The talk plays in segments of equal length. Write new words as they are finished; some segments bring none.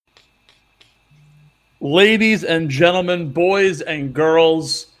Ladies and gentlemen, boys and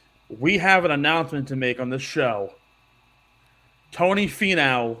girls, we have an announcement to make on this show. Tony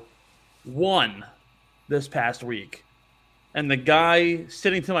Finau won this past week. And the guy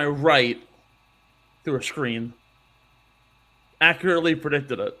sitting to my right through a screen accurately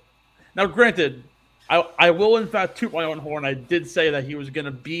predicted it. Now, granted, I will in fact toot my own horn. I did say that he was going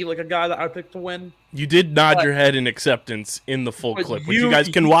to be like a guy that I picked to win. You did nod your head in acceptance in the full clip, which you guys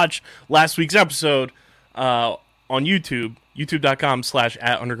can watch last week's episode on YouTube,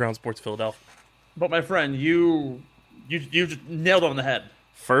 youtube.com/@undergroundsportsphiladelphia. But my friend, you just nailed it on the head.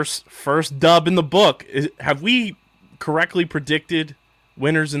 First dub in the book. Have we correctly predicted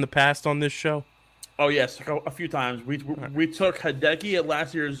winners in the past on this show? Oh yes, a few times. We took Hideki at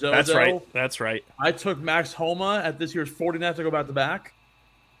last year's Zozo. That's right. I took Max Homa at this year's 49th to go back to back.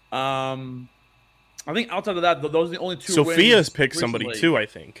 I think outside of that, those are the only two. Sophia's picked somebody too, I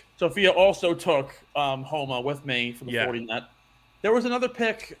think. Sophia also took Homa with me for the 40-net. There was another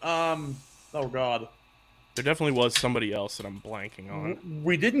pick. Oh God, there definitely was somebody else that I'm blanking on.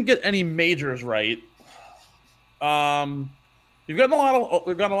 We didn't get any majors right. We've gotten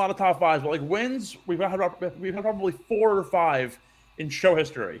a lot of top fives, but like wins, we've had probably 4 or 5 in show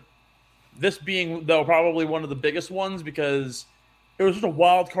history. This being though probably one of the biggest ones because it was just a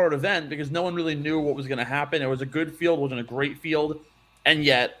wild card event because no one really knew what was going to happen. It was a good field, it wasn't a great field, and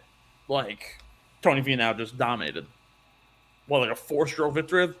yet like Tony Finau just dominated. Like a 4-stroke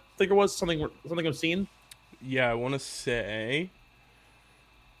victory? I think it was something I've seen. Yeah, I want to say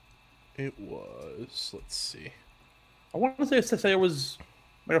it was. Let's see. I want to say it was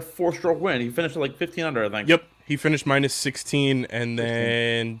like a 4-stroke win. He finished at like 15 under, I think. Yep, he finished minus 16, and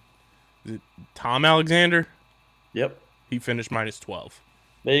then Tom Alexander. Yep, he finished minus 12.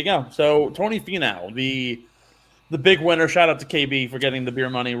 There you go. So Tony Finau, the big winner. Shout out to KB for getting the beer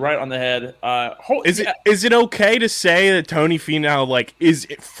money right on the head. Is it okay to say that Tony Finau is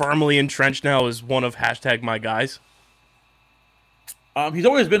firmly entrenched now as one of #my guys? He's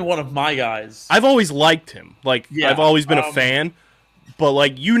always been one of my guys. I've always liked him. I've always been a fan.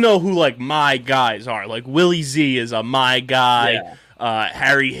 But, who, my guys are. Willie Z is a my guy. Yeah.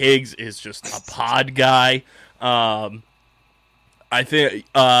 Harry Higgs is just a pod guy. I think,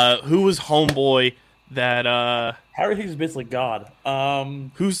 who was homeboy that... Harry Higgs is basically God.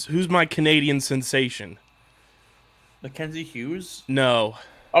 Who's my Canadian sensation? Mackenzie Hughes? No.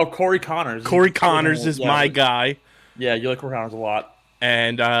 Oh, Corey Connors. Corey Connors is my guy. Yeah, you like Corey Connors a lot.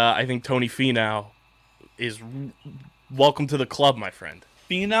 And I think Tony Finau is welcome to the club, my friend.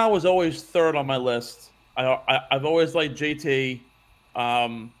 Finau was always third on my list. I've always liked JT.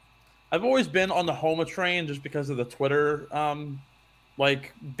 I've always been on the Homa train just because of the Twitter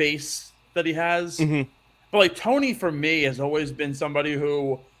base that he has. Mm-hmm. But Tony for me has always been somebody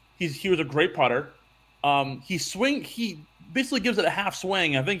who he was a great putter. He basically gives it a half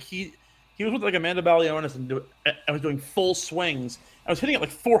swing. I think he was with Amanda Balionis and was doing full swings. I was hitting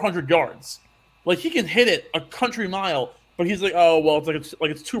it 400 yards. He can hit it a country mile, but he's oh well,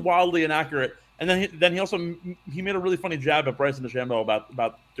 it's too wildly inaccurate. And then he also made a really funny jab at Bryson DeChambeau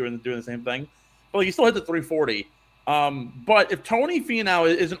about doing the same thing. But he still hit the 340. But if Tony Finau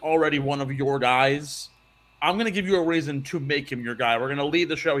isn't already one of your guys, I'm going to give you a reason to make him your guy. We're going to lead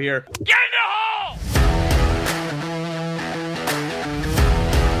the show here. Get in the hole!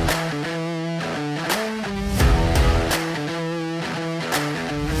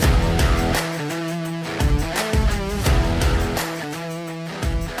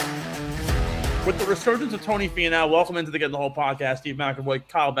 With the resurgence of Tony Finau, welcome into the Get in the Hole podcast. Steve McAvoy,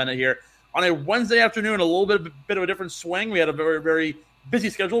 Kyle Bennett here. On a Wednesday afternoon, a little bit of a different swing. We had a very, very busy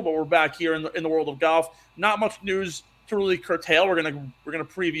schedule, but we're back here in the world of golf. Not much news to really curtail. We're gonna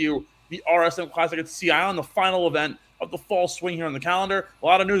preview the RSM Classic at Sea Island, the final event of the fall swing here on the calendar. A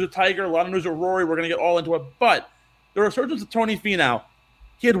lot of news with Tiger, a lot of news with Rory. We're gonna get all into it. But the resurgence of Tony Finau,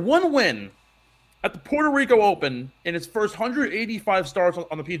 he had one win at the Puerto Rico Open in his first 185 starts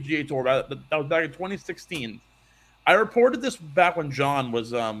on the PGA Tour. That was back in 2016. I reported this back when John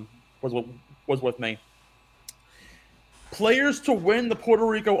was with me. Players to win the Puerto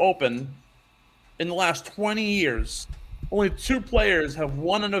Rico Open in the last 20 years, only 2 players have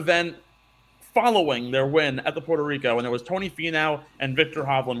won an event following their win at the Puerto Rico, and it was Tony Finau and Viktor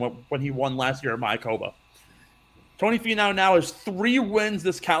Hovland when he won last year at Mayakoba. Tony Finau now has 3 wins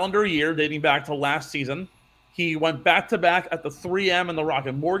this calendar year, dating back to last season. He went back-to-back at the 3M and the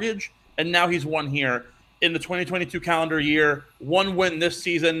Rocket Mortgage, and now he's won here in the 2022 calendar year. 1 win this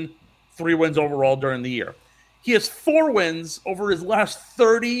season, 3 wins overall during the year. He has 4 wins over his last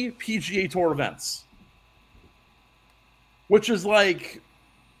 30 PGA Tour events, which is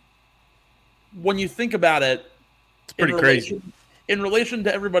when you think about it, it's pretty crazy. In relation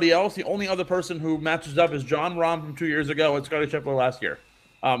to everybody else, the only other person who matches up is Jon Rahm from 2 years ago and Scottie Scheffler last year.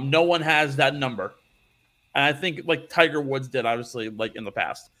 No one has that number. And I think like Tiger Woods did, obviously, like in the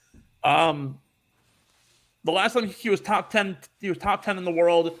past. The last time he was top 10 in the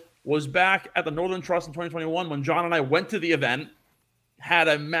world was back at the Northern Trust in 2021 when John and I went to the event, had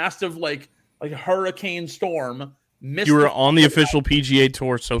a massive like hurricane storm. You were on the official PGA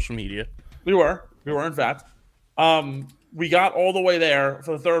Tour social media. We were in fact. We got all the way there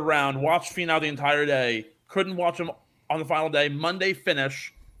for the third round, watched Finau the entire day, couldn't watch him on the final day. Monday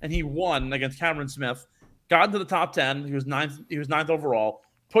finish, and he won against Cameron Smith. Got into the top 10. He was ninth overall.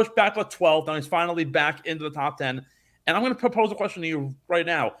 Pushed back to 12th. Now he's finally back into the top 10. And I'm going to propose a question to you right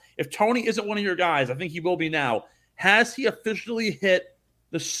now. If Tony isn't one of your guys, I think he will be now. Has he officially hit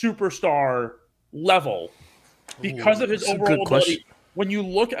the superstar level because of his overall ability? When you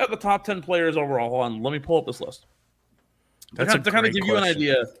look at the top 10 players overall, hold on, let me pull up this list. That's to kind of give you an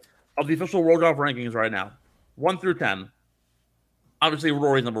idea of the official World Golf rankings right now. 1 through 10. Obviously,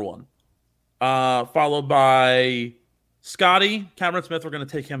 Rory's number 1. Followed by Scotty, Cameron Smith. We're going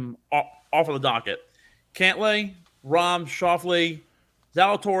to take him off of the docket. Cantlay, Rahm, Schauffele,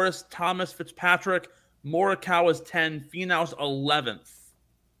 Zalatoris, Thomas, Fitzpatrick, Morikawa's 10, Finau's 11th.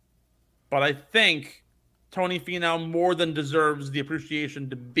 But I think Tony Finau more than deserves the appreciation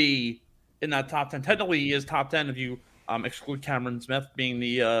to be in that top 10. Technically, he is top 10 if you exclude Cameron Smith being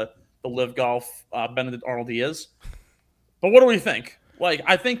the Live Golf Benedict Arnold he is. But what do we think? Like,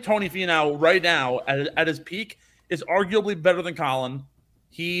 I think Tony Finau right now at his peak is arguably better than Colin.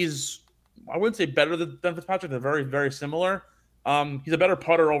 He's, I wouldn't say better than Fitzpatrick. They're very, very similar. He's a better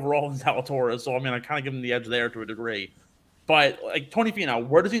putter overall than Zalatoris. So, I mean, I kind of give him the edge there to a degree. But, like, Tony Finau,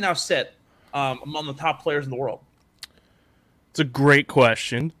 where does he now sit among the top players in the world? It's a great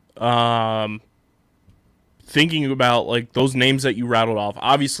question. Thinking about, like, those names that you rattled off,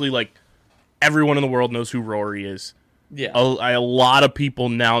 obviously, like, everyone in the world knows who Rory is. Yeah. A lot of people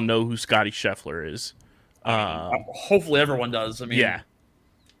now know who Scottie Scheffler is. Hopefully everyone does. I mean, yeah.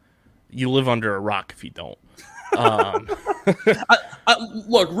 You live under a rock if you don't.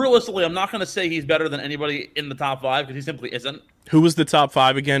 Look, realistically, I'm not going to say he's better than anybody in the top 5 because he simply isn't. Who was the top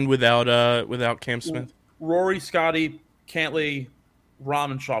 5 again without Cam Smith? Rory, Scotty, Cantlay,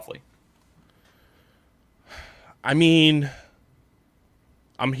 Rahm, and Schauffele. I mean,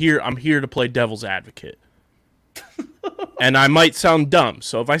 I'm here to play devil's advocate. And I might sound dumb.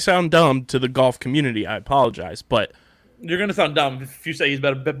 So if I sound dumb to the golf community, I apologize. But you're going to sound dumb if you say he's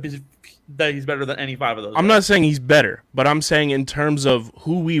better than any 5 of those. I'm not saying he's better, but I'm saying in terms of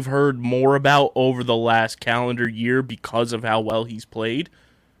who we've heard more about over the last calendar year because of how well he's played.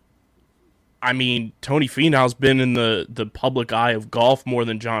 I mean, Tony Finau's been in the public eye of golf more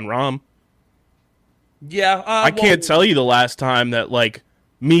than Jon Rahm. Yeah. I can't tell you the last time that, like,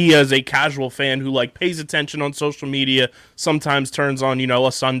 me as a casual fan who, like, pays attention on social media, sometimes turns on,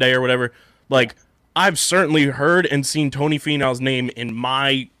 a Sunday or whatever. Like, I've certainly heard and seen Tony Finau's name in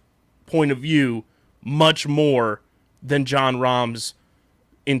my point of view much more than Jon Rahm's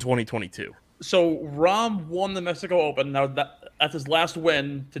in 2022. So Rahm won the Mexico Open. Now that's his last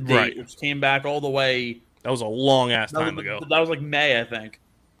win to date, right, which came back all the way. That was a long ass time ago. That was like May, I think.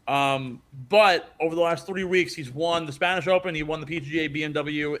 But over the last 3 weeks, he's won the Spanish Open. He won the PGA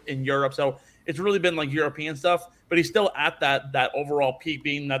BMW in Europe. So it's really been like European stuff, but he's still at that overall peak,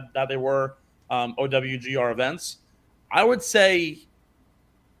 being that they were OWGR events. I would say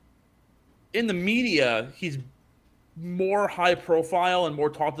in the media, he's more high profile and more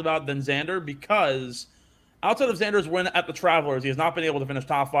talked about than Xander, because outside of Xander's win at the Travelers, he has not been able to finish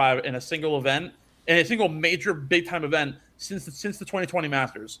top 5 in a single event, in a single major big time event since the 2020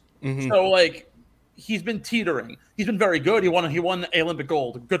 Masters. Mm-hmm. So, like, he's been teetering. He's been very good. He won Olympic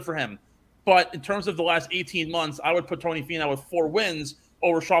gold. Good for him. But in terms of the last 18 months, I would put Tony Finau with 4 wins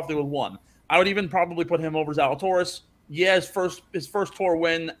over Schauffele with 1. I would even probably put him over Zalatoris. Yeah, his first tour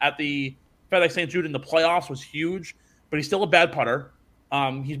win at the FedEx St. Jude in the playoffs was huge, but he's still a bad putter.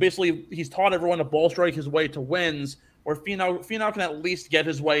 He's taught everyone to ball strike his way to wins, where Finau can at least get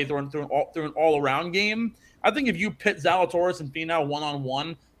his way through an all-around game. I think if you pit Zalatoris and Finau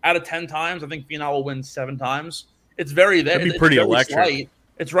one-on-one out of 10 times, I think Finau will win 7 times. It's very there. It'd be pretty electric. Slight.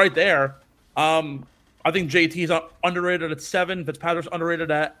 It's right there. I think JT's underrated at 7. Fitzpatrick's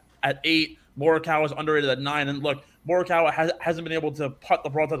underrated at 8. Morikawa's underrated at 9. And look, Morikawa hasn't been able to putt the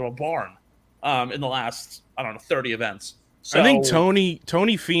broadside of a barn in the last, 30 events. So, I think Tony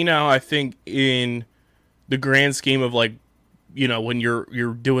Finau, I think in the grand scheme of, like, when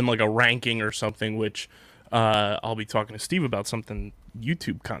you're doing like a ranking or something, which I'll be talking to Steve about something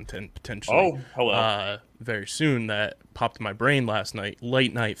YouTube content potentially. Oh, hello. Very soon that popped in my brain last night.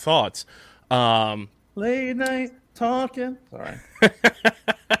 Late night thoughts. Late night talking. Sorry.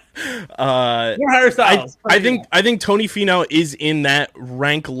 More Harry Styles. I think Tony Finau is in that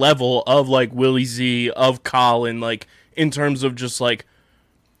rank level of like Willie Z, of Colin, like in terms of just like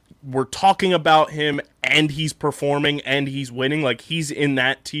we're talking about him and he's performing and he's winning. Like he's in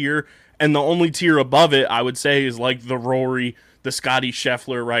that tier, and the only tier above it I would say is like the Rory, the Scotty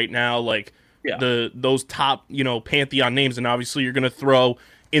Scheffler right now, like those top, pantheon names. And obviously you're gonna throw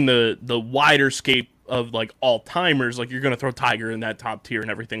in the wider scape of like all-timers, like you're going to throw Tiger in that top tier and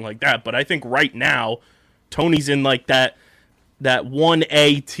everything like that. But I think right now, Tony's in like that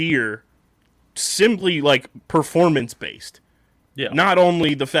 1A tier, simply like performance-based. Yeah. Not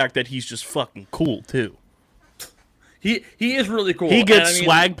only the fact that he's just fucking cool, too. He is really cool. He gets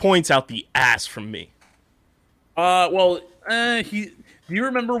swag points out the ass from me. Do you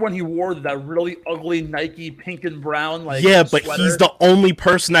remember when he wore that really ugly Nike pink and brown but sweater? He's the only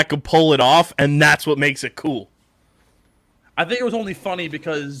person that could pull it off, and that's what makes it cool. I think it was only funny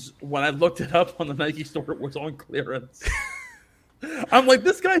because when I looked it up on the Nike store, it was on clearance. I'm like,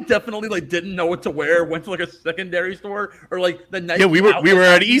 this guy definitely like didn't know what to wear. Went to like a secondary store or like the Nike. Yeah, we were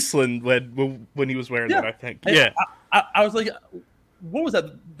at Eastland when he was wearing that. I think. Yeah, I was like, what was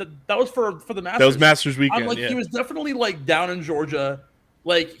that? That was for the Masters. That was Masters weekend. I'm like, he was definitely like down in Georgia.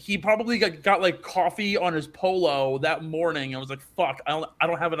 Like he probably got like coffee on his polo that morning. I was like, "Fuck, I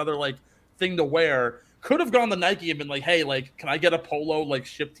don't have another like thing to wear." Could have gone to Nike and been like, "Hey, like, can I get a polo like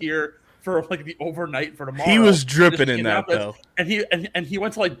shipped here for like the overnight for tomorrow?" He was dripping in that though, and he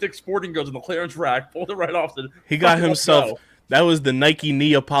went to like Dick's Sporting Goods in the clearance rack, pulled it right off. He got himself. That was the Nike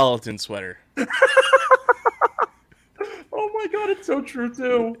Neapolitan sweater. Oh my god, it's so true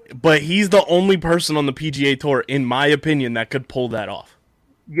too. But he's the only person on the PGA Tour, in my opinion, that could pull that off.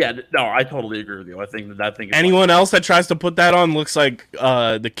 Yeah, no, I totally agree with you. I think that thing is anyone else that tries to put that on looks like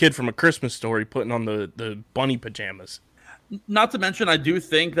the kid from A Christmas Story putting on the bunny pajamas. Not to mention, I do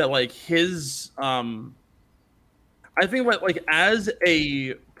think that like his, I think like as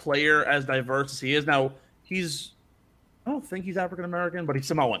a player, as diverse as he is now, I don't think he's African American, but he's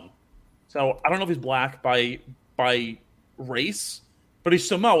Samoan. So I don't know if he's black by race, but he's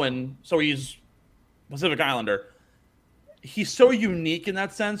Samoan, so he's Pacific Islander. He's so unique in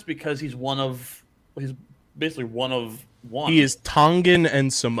that sense because he's basically one of one. He is Tongan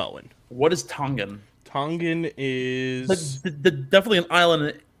and Samoan. What is Tongan? Tongan is definitely an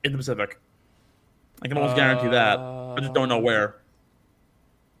island in the Pacific. I can almost guarantee that. I just don't know where.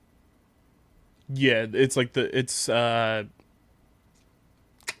 Yeah, it's like let's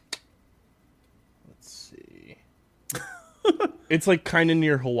see. It's like kind of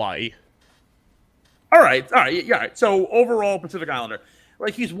near Hawaii. All right. Yeah. So overall, Pacific Islander,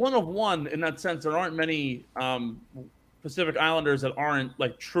 like he's one of one in that sense. There aren't many Pacific Islanders that aren't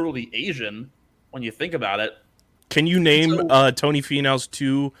like truly Asian when you think about it. Can you name Tony Finau's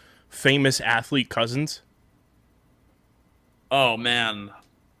two famous athlete cousins? Oh man,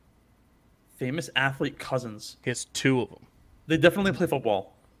 famous athlete cousins. He has two of them. They definitely play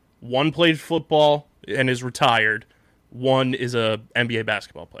football. One played football and is retired. One is a NBA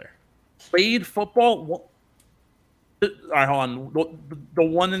basketball player. Played football? All right, hold on. The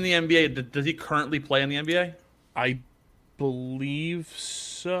one in the NBA, does he currently play in the NBA? I believe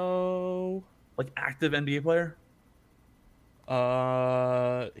so. Like active NBA player?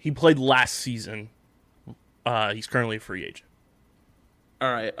 He played last season. He's currently a free agent.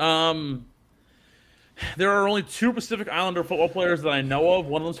 All right. There are only two Pacific Islander football players that I know of.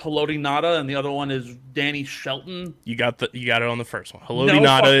 One of them's Haloti Ngata, and the other one is Danny Shelton. You got it on the first one. Haloti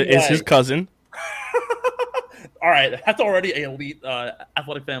Ngata is his cousin. All right, that's already an elite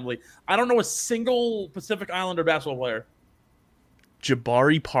athletic family. I don't know a single Pacific Islander basketball player.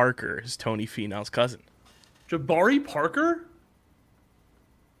 Jabari Parker is Tony Finau's cousin. Jabari Parker?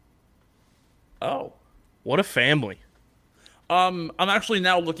 Oh, what a family! I'm actually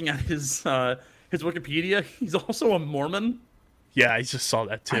now looking at his Wikipedia. He's also a Mormon. Yeah, I just saw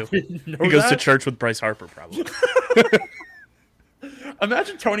that too. He goes to church with Bryce Harper, probably.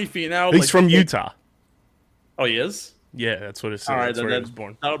 Imagine Tony Finau. He's from Utah. Oh, he is? Yeah, that's what it says. All right, that's where he was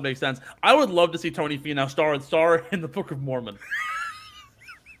born. That would make sense. I would love to see Tony Finau star in the Book of Mormon.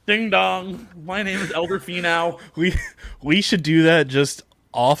 Ding dong. My name is Elder Finau. We should do that just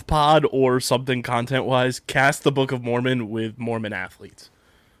off pod or something content wise. Cast the Book of Mormon with Mormon athletes.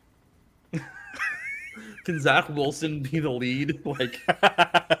 Can Zach Wilson be the lead? Like,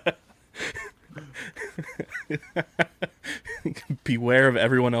 beware of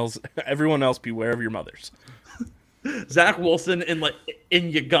everyone else. Everyone else, beware of your mothers. Zach Wilson in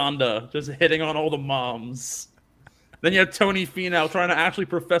Uganda, just hitting on all the moms. Then you have Tony Finau trying to actually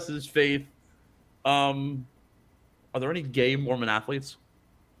profess his faith. Are there any gay Mormon athletes?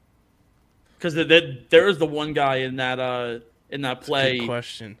 Because there is the one guy in that play. Good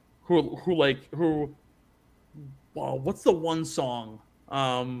question. Who? Well, what's the one song?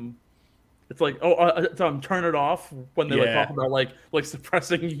 It's Turn It Off, when they talk about like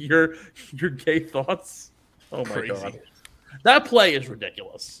suppressing your gay thoughts. Oh my God, that play is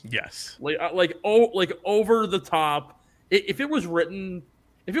ridiculous. Yes, like over the top. If it was written,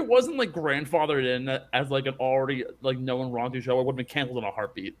 if it wasn't like grandfathered in as like an already like known wrongdo show, it would have been canceled in a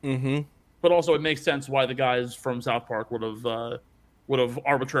heartbeat. Mm-hmm. But also, it makes sense why the guys from South Park would have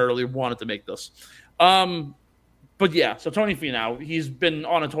arbitrarily wanted to make this. But yeah, so Tony Finau, he's been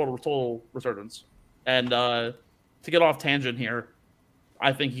on a total resurgence. And to get off tangent here,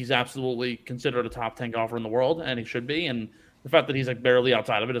 I think he's absolutely considered a top 10 golfer in the world, and he should be. And the fact that he's like barely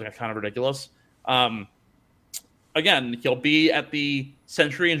outside of it is kind of ridiculous. Again, he'll be at the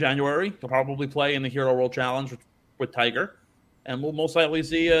Century in January. He'll probably play in the Hero World Challenge with Tiger. And we'll most likely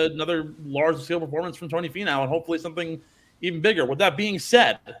see another large-scale performance from Tony Finau, and hopefully something even bigger. With that being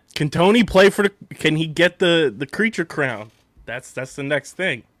said, can Tony play for can he get the creature crown? That's the next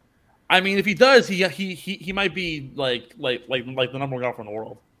thing. I mean, if he does, he might be like the number one golfer in the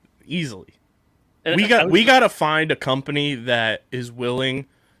world easily. And we got to find a company that is willing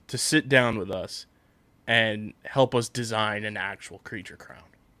to sit down with us and help us design an actual creature crown.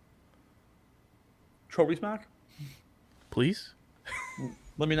 Trophy Smack, please.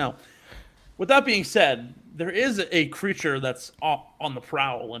 Let me know. With that being said, there is a creature that's on the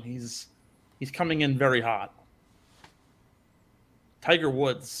prowl, and he's coming in very hot. Tiger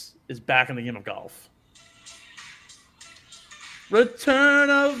Woods is back in the game of golf. Return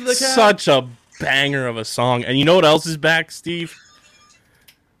of the Cat. Such a banger of a song. And you know what else is back, Steve?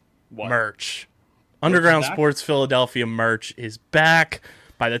 What? Merch. Underground Sports Philadelphia merch is back.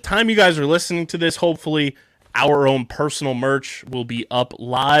 By the time you guys are listening to this, hopefully our own personal merch will be up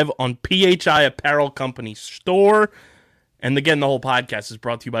live on PHI Apparel Company store. And again, the whole podcast is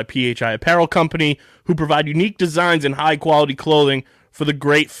brought to you by PHI Apparel Company, who provide unique designs and high-quality clothing for the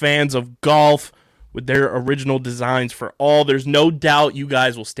great fans of golf with their original designs for all. There's no doubt you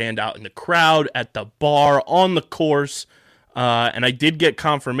guys will stand out in the crowd, at the bar, on the course. And I did get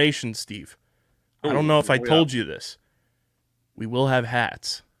confirmation, Steve. I don't know if I told you this. We will have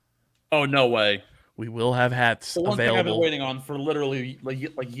hats. Oh, no way. We will have hats available. Thing I've been waiting on for literally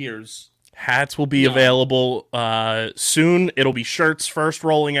like years. Hats will be available soon. It'll be shirts first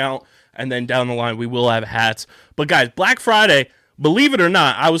rolling out, and then down the line we will have hats. But guys, Black Friday, believe it or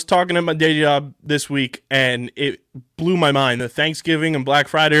not, I was talking at my day job this week, and it blew my mind that Thanksgiving and Black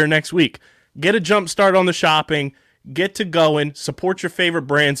Friday are next week. Get a jump start on the shopping. Get to going. Support your favorite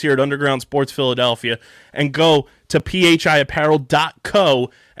brands here at Underground Sports Philadelphia, and go to phiapparel.co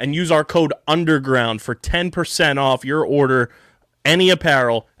and use our code UNDERGROUND for 10% off your order. Any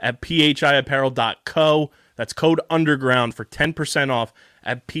apparel at phiapparel.co. That's code UNDERGROUND for 10% off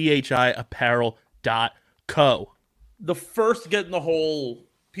at phiapparel.co. The first get in the whole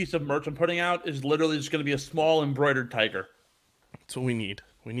piece of merch I'm putting out is literally just going to be a small embroidered tiger. That's what we need.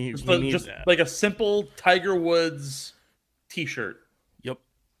 We need just that. Like a simple Tiger Woods t-shirt. Yep.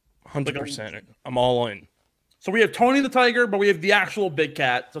 100%. I'm all in. So we have Tony the Tiger, but we have the actual big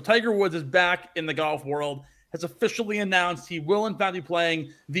cat. So Tiger Woods is back in the golf world, has officially announced he will in fact be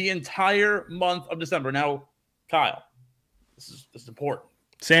playing the entire month of December. Now, Kyle, this is important.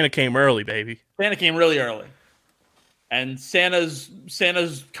 Santa came early, baby. Santa came really early. And Santa's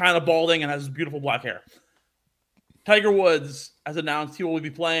kind of balding and has beautiful black hair. Tiger Woods has announced he will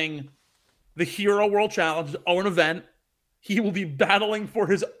be playing the Hero World Challenge, his own event. He will be battling for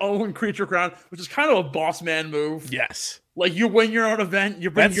his own creature crown, which is kind of a boss man move. Yes. Like, you win your own event,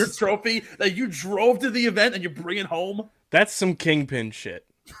 you bring your trophy that you drove to the event, and you bring it home. That's some kingpin shit.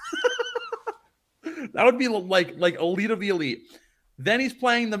 That would be like elite of the elite. Then he's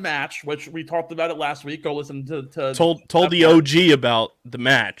playing the match, which we talked about it last week. Go listen to told the OG about the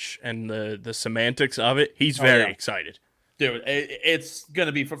match and the semantics of it. He's very excited. Dude, it's going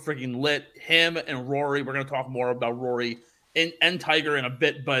to be freaking lit. Him and Rory, we're going to talk more about Rory and Tiger in a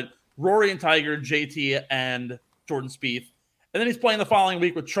bit, but Rory and Tiger, JT, and Jordan Spieth. And then he's playing the following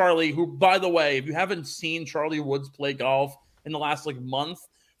week with Charlie, who, by the way, if you haven't seen Charlie Woods play golf in the last month,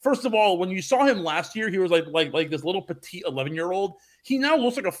 first of all, when you saw him last year, he was like this little petite 11-year-old. He now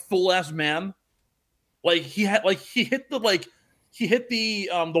looks like a full-ass man. Like he hit the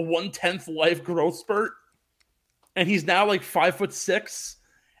 1/10 life growth spurt, and he's now 5'6",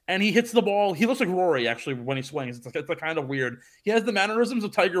 and he hits the ball. He looks like Rory, actually, when he swings. It's like kind of weird. He has the mannerisms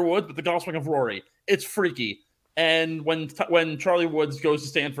of Tiger Woods, but the golf swing of Rory. It's freaky. And when Charlie Woods goes to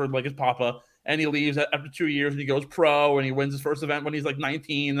Stanford, like his papa, and he leaves after 2 years, and he goes pro, and he wins his first event when he's like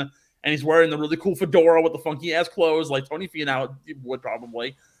 19, and he's wearing the really cool fedora with the funky-ass clothes, like Tony Finau would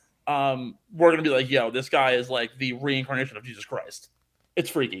probably, we're going to be like, yo, this guy is like the reincarnation of Jesus Christ. It's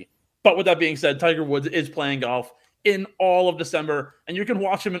freaky. But with that being said, Tiger Woods is playing golf in all of December, and you can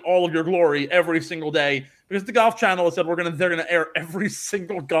watch him in all of your glory every single day because the Golf Channel has said they're gonna air every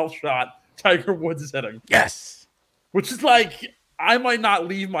single golf shot Tiger Woods is hitting. Yes, which is like I might not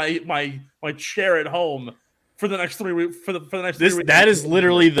leave my chair at home for the next 3 weeks. For the next 3 weeks. That is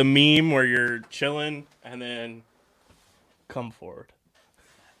literally the meme where you're chilling and then come forward.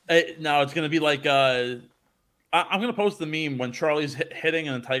 No, it's gonna be like I'm going to post the meme when Charlie's hitting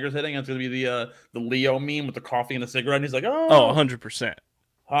and the Tiger's hitting. And it's going to be the Leo meme with the coffee and the cigarette. And he's like, oh, 100%.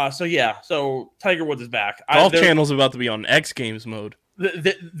 So Tiger Woods is back. Golf Channel's about to be on X Games mode.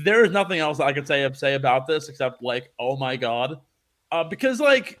 There is nothing else I could say about this except like, oh my God. Because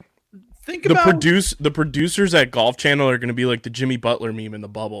like, think about the producers at Golf Channel are going to be like the Jimmy Butler meme in the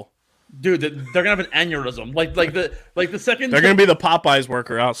bubble. Dude, they're going to have an aneurysm. Like the second. They're going to be the Popeyes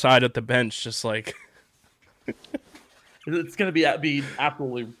worker outside at the bench, just like. It's going to be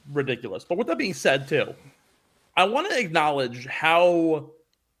absolutely ridiculous. But with that being said, too, I want to acknowledge how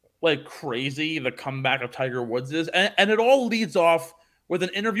like crazy the comeback of Tiger Woods is, and it all leads off with an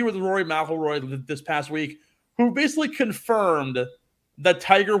interview with Rory McIlroy this past week, who basically confirmed that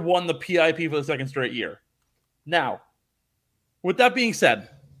Tiger won the PIP for the second straight year. Now, with that being said,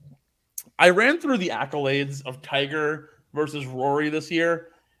 I ran through the accolades of Tiger versus Rory this year.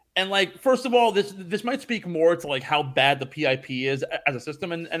 And like, first of all, this might speak more to like how bad the PIP is as a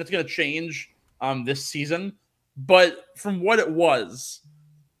system, and it's going to change this season. But from what it was,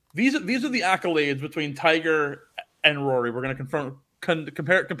 these are the accolades between Tiger and Rory. We're going to compare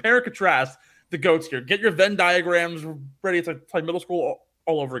and contrast the GOATs here. Get your Venn diagrams ready. It's like play middle school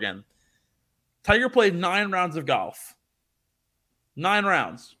all over again. Tiger played 9 rounds of golf. 9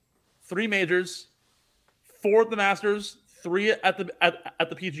 rounds, 3 majors, 4 at the Masters, 3 at the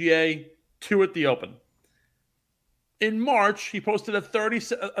PGA, 2 at the Open. In March, he posted a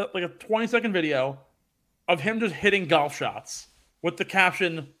 20-second video of him just hitting golf shots with the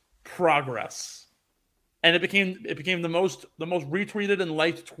caption "Progress," and it became the most retweeted and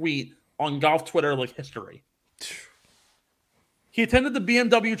liked tweet on golf Twitter like history. He attended the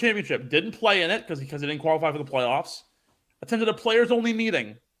BMW Championship, didn't play in it because he didn't qualify for the playoffs. Attended a players-only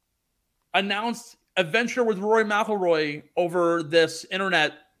meeting. Announced a venture with Rory McIlroy over this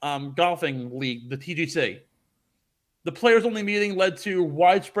internet golfing league, the TGC. The players-only meeting led to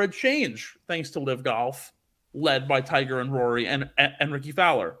widespread change thanks to Live Golf, led by Tiger and Rory and Ricky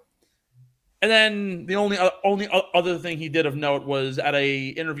Fowler. And then the only other thing he did of note was at a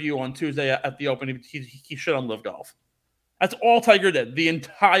interview on Tuesday at the Open, he shit on Live Golf. That's all Tiger did the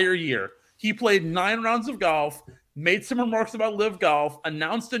entire year. He played 9 rounds of golf, made some remarks about Live Golf,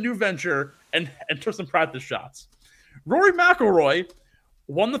 announced a new venture, and took some practice shots. Rory McIlroy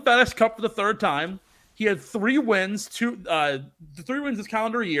won the FedEx Cup for the 3rd time. He had 3 wins, the 3 wins this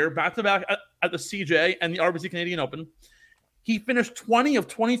calendar year, back-to-back at the CJ and the RBC Canadian Open. He finished 20 of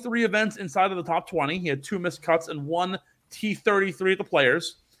 23 events inside of the top 20. He had 2 missed cuts and 1 T33 at the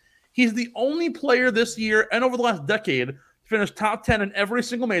Players. He's the only player this year and over the last decade to finish top 10 in every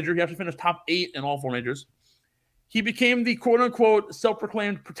single major. He actually finished top 8 in all 4 majors. He became the quote-unquote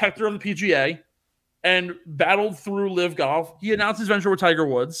self-proclaimed protector of the PGA and battled through Live Golf. He announced his venture with Tiger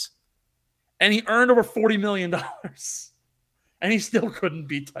Woods, and he earned over $40 million. And he still couldn't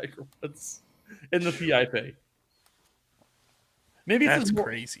beat Tiger Woods in the PIP. Maybe it's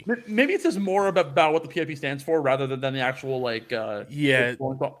crazy. Maybe it's just more about what the PIP stands for rather than the actual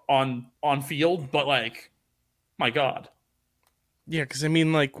on field. But like, my God. Yeah, because I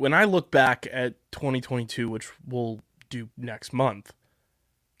mean, like when I look back at 2022, which we'll do next month.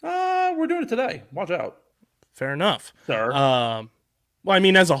 We're doing it today. Watch out. Fair enough, sir. Well, I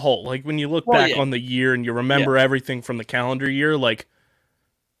mean, as a whole, like when you look back on the year and you remember everything from the calendar year, like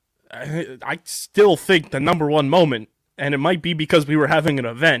I still think the number one moment. And it might be because we were having an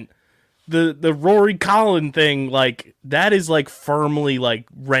event. The Rory Collin thing, like that is like firmly like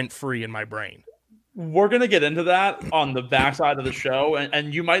rent free in my brain. We're gonna get into that on the backside of the show,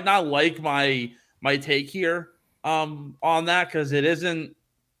 and you might not like my take here on that because it isn't.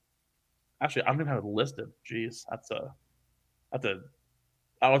 Actually, I'm gonna have it listed. Jeez, that's an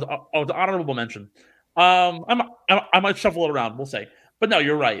honorable mention. I might shuffle it around. We'll say. But no,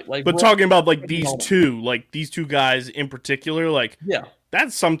 you're right. Like, but talking about like these two guys in particular, like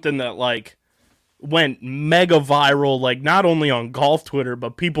that's something that like went mega viral, like not only on golf Twitter,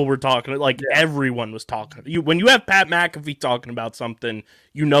 but people were talking, like everyone was talking. When you have Pat McAfee talking about something,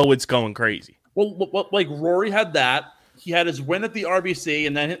 you know it's going crazy. Well, like Rory had that. He had his win at the RBC,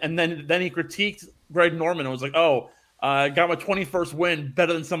 and then he critiqued Greg Norman and was like, "Oh, I got my 21st win,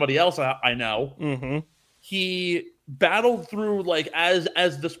 better than somebody else I know." Mm-hmm. He battled through like as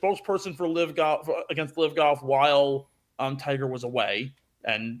the spokesperson for Live Golf against Live Golf while Tiger was away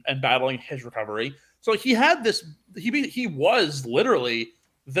and battling his recovery. So he had this. He was literally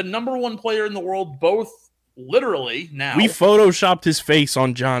the number one player in the world, both literally now. We photoshopped his face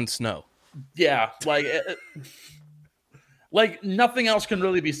on Jon Snow. Yeah, like nothing else can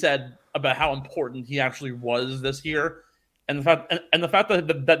really be said about how important he actually was this year, and the fact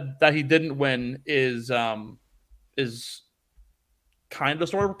that he didn't win is kind of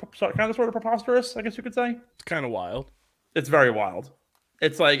sort of preposterous, I guess you could say. It's kind of wild. It's very wild.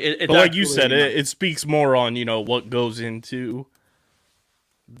 It's like it's but like you said, it speaks more on what goes into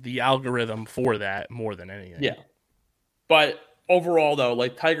the algorithm for that more than anything. Yeah, but overall though,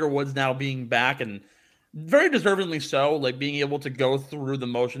 like Tiger Woods now being back and very deservingly so, like being able to go through the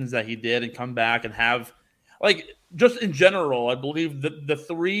motions that he did and come back and have, like, just in general, I believe that the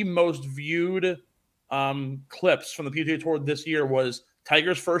three most viewed clips from the PGA Tour this year was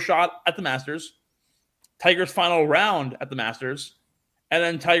Tiger's first shot at the Masters, Tiger's final round at the Masters, and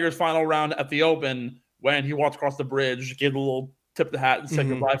then Tiger's final round at the Open when he walked across the bridge, gave a little tip of the hat, and said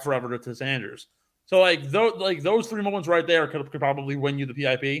goodbye forever to St. Andrews. So those three moments right there could probably win you the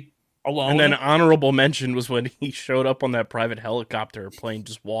PIP. Alone. And then honorable mention was when he showed up on that private helicopter plane,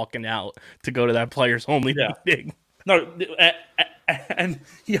 just walking out to go to that players only meeting. No, and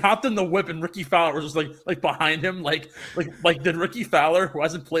he hopped in the whip, and Ricky Fowler was just like behind him, like did Ricky Fowler,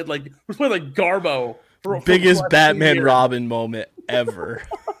 who's played like Garbo, biggest Batman Robin moment ever.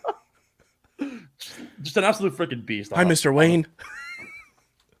 Just an absolute freaking beast. Hi, Mr. Wayne.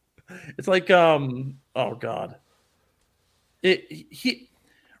 It's like oh god,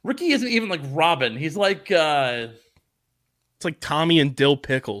 Ricky isn't even like Robin. He's like it's like Tommy and Dill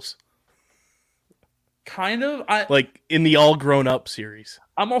Pickles. Kind of. Like in the All Grown Up series.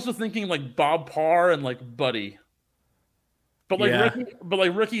 I'm also thinking like Bob Parr and like Buddy. But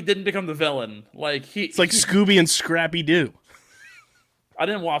like Ricky didn't become the villain. Like it's like Scooby and Scrappy Doo. I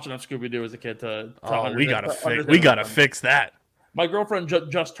didn't watch enough Scooby Doo as a kid to we gotta fix that. My girlfriend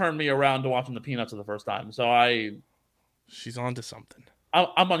just turned me around to watching the Peanuts for the first time, so she's onto something.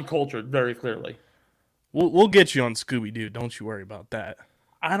 I'm uncultured, very clearly. We'll get you on Scooby Doo. Don't you worry about that.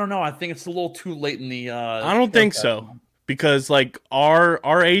 I don't know. I think it's a little too late in the. I don't think so, because like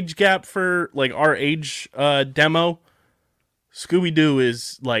our age gap for like our age demo, Scooby Doo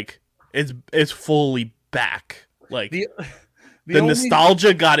is like it's fully back. Like the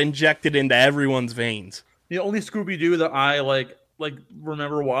nostalgia got injected into everyone's veins. The only Scooby Doo that I like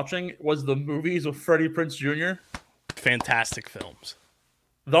remember watching was the movies with Freddie Prinze Jr. Fantastic films.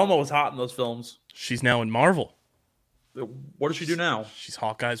 Velma was hot in those films. She's now in Marvel. What does she do now? She's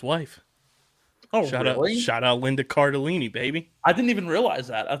Hawkeye's wife. Oh, really? Shout out Linda Cardellini, baby. I didn't even realize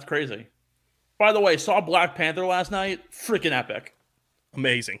that. That's crazy. By the way, saw Black Panther last night. Freaking epic.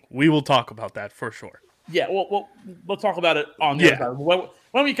 Amazing. We will talk about that for sure. Yeah, well we'll talk about it on the other side.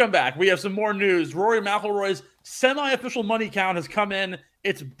 When we come back, we have some more news. Rory McIlroy's semi-official money count has come in.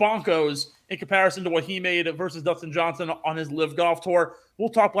 It's bonkos in comparison to what he made versus Dustin Johnson on his Live Golf Tour. We'll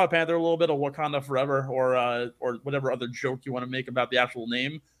talk Black Panther a little bit, or Wakanda Forever, or whatever other joke you want to make about the actual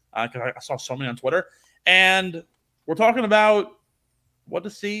name, because I saw so many on Twitter. And we're talking about what to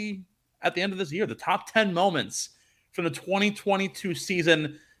see at the end of this year, the top 10 moments from the 2022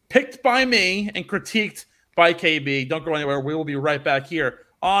 season, picked by me and critiqued by KB. Don't go anywhere. We will be right back here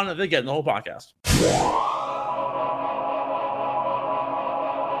on the Get in the Hole podcast.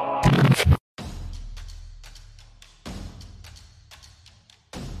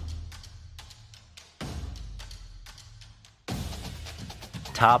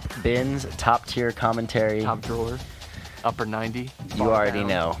 Top bins, top tier commentary. Top drawer, upper 90. You already down.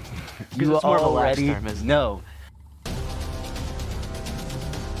 know. You it's more already of a term, isn't know.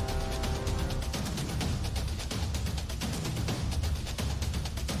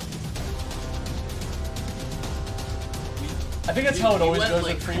 I think that's how it always goes.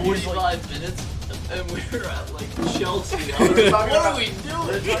 Like 45 minutes, and we were at like Chelsea. What are we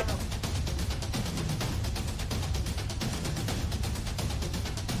doing?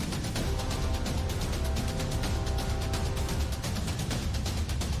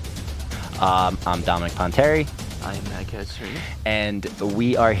 I'm Dominic Ponteri. I am Matt Ketcher. And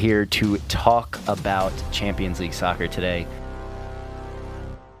we are here to talk about Champions League soccer today.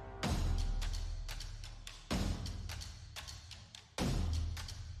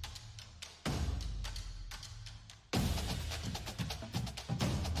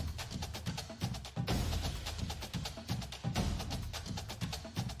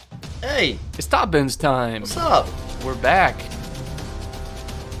 Hey, it's Top Bins time. What's up? We're back.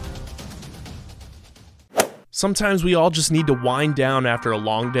 Sometimes we all just need to wind down after a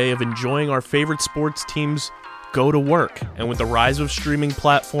long day of enjoying our favorite sports teams go to work. And with the rise of streaming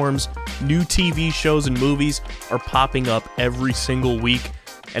platforms, new TV shows and movies are popping up every single week,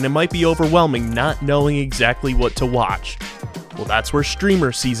 and it might be overwhelming not knowing exactly what to watch. Well, that's where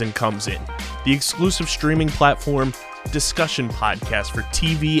Streamer Season comes in, the exclusive streaming platform discussion podcast for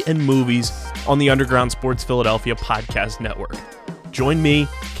TV and movies on the Underground Sports Philadelphia podcast network. Join me,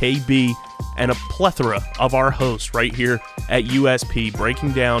 KB, and a plethora of our hosts right here at USP,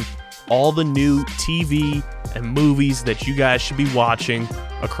 breaking down all the new TV and movies that you guys should be watching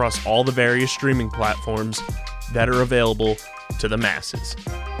across all the various streaming platforms that are available to the masses.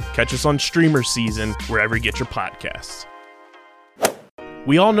 Catch us on Streamer Season wherever you get your podcasts.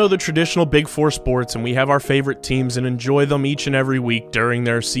 We all know the traditional Big Four sports, and we have our favorite teams and enjoy them each and every week during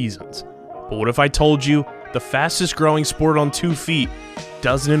their seasons. But what if I told you the fastest growing sport on 2 feet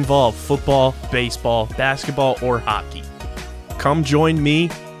doesn't involve football, baseball, basketball, or hockey? Come join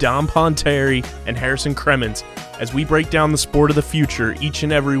me, Dom Ponteri, and Harrison Kremens as we break down the sport of the future each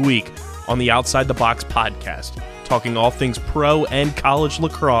and every week on the Outside the Box podcast, talking all things pro and college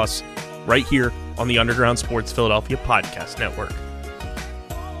lacrosse right here on the Underground Sports Philadelphia podcast network.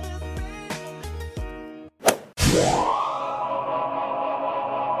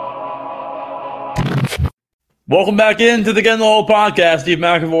 Welcome back into the Get in the Hole podcast. Steve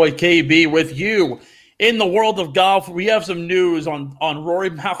McAvoy, KB, with you. In the world of golf, we have some news on Rory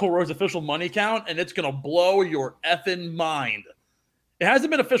McIlroy's official money count, and it's going to blow your effing mind. It hasn't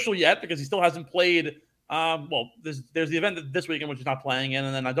been official yet because he still hasn't played. There's the event this weekend, which he's not playing in,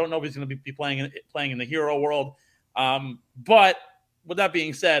 and then I don't know if he's going to be playing in the Hero World. But with that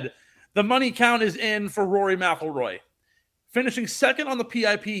being said, the money count is in for Rory McIlroy. Finishing second on the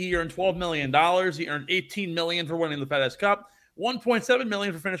PIP, he earned $12 million. He earned $18 million for winning the FedEx Cup, $1.7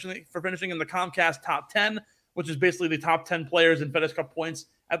 million for finishing in the Comcast Top 10, which is basically the top 10 players in FedEx Cup points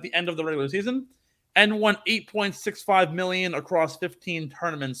at the end of the regular season, and won $8.65 million across 15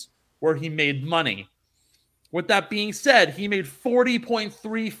 tournaments where he made money. With that being said, he made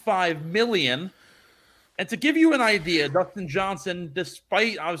 $40.35 million. And to give you an idea, Dustin Johnson,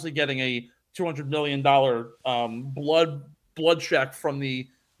 despite obviously getting a $200 million blood check from the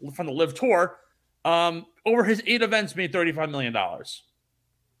Live Tour, over his 8 events made $35 million.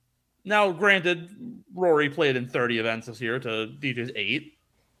 Now, granted, Rory played in 30 events this year to DJ's 8,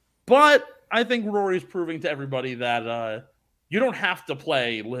 but I think Rory's proving to everybody that you don't have to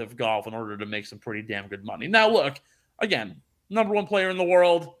play Live Golf in order to make some pretty damn good money. Now, look, again, number 1 player in the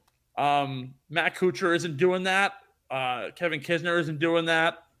world. Matt Kuchar isn't doing that. Kevin Kisner isn't doing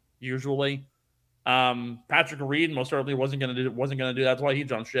that usually. Patrick Reed most certainly wasn't going to do that. That's why he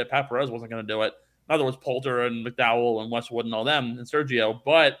jumped ship. Pat Perez wasn't going to do it. In other words, Poulter and McDowell and Westwood and all them and Sergio.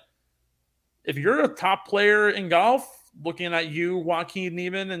 But if you're a top player in golf, looking at you, Joaquin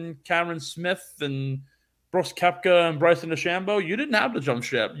Niemann and Cameron Smith and Brooks Koepka and Bryson DeChambeau, you didn't have to jump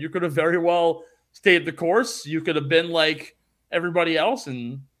ship. You could have very well stayed the course. You could have been like everybody else,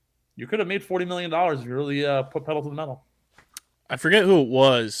 and you could have made $40 million if you really put pedal to the metal. I forget who it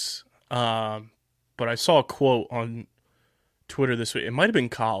was, but I saw a quote on Twitter this week. It might have been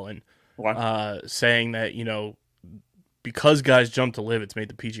Colin saying that, because guys jump to Live, it's made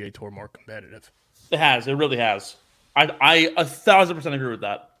the PGA Tour more competitive. It has. It really has. I 1,000% agree with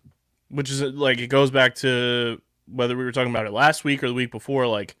that. Which is like, it goes back to whether we were talking about it last week or the week before,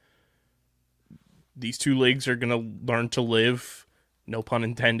 like, these two leagues are going to learn to live, no pun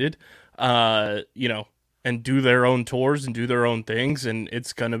intended, and do their own tours and do their own things, and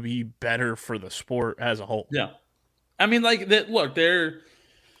it's going to be better for the sport as a whole. Yeah. I mean, like, look, they're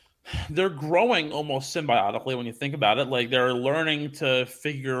growing almost symbiotically when you think about it. Like, they're learning to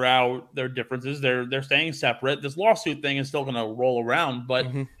figure out their differences. They're staying separate. This lawsuit thing is still going to roll around, but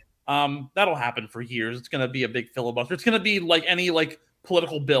that'll happen for years. It's going to be a big filibuster. It's going to be like any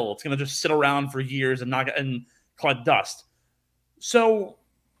political bill. It's going to just sit around for years and collect dust. So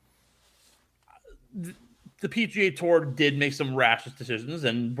the PGA Tour did make some rash decisions,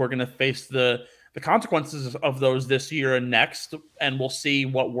 and we're going to face the consequences of those this year and next, and we'll see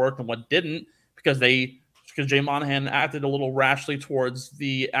what worked and what didn't, because Jay Monahan acted a little rashly towards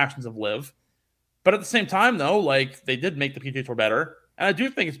the actions of Liv. But at the same time, though, like, they did make the PGA Tour better, and I do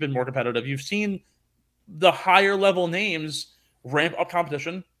think it's been more competitive. You've seen the higher level names ramp up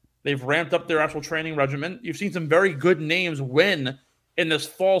competition. They've ramped up their actual training regimen. You've seen some very good names win in this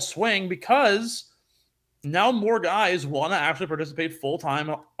fall swing because now more guys want to actually participate full-time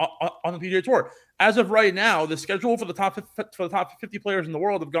on the PGA Tour. As of right now, the schedule for the top 50 players in the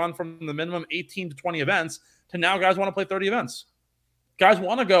world have gone from the minimum 18 to 20 events to now guys want to play 30 events. Guys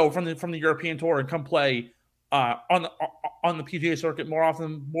want to go from the European Tour and come play on the PGA circuit more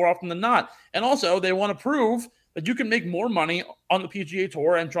often than not. And also, they want to prove that you can make more money on the PGA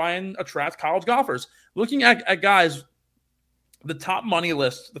Tour and try and attract college golfers. Looking at guys, the top money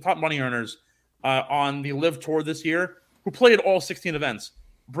list, the top money earners on the LIV Tour this year, who played all 16 events.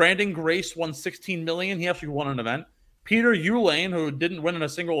 Brandon Grace won $16 million. He actually won an event. Peter Uihlein, who didn't win in a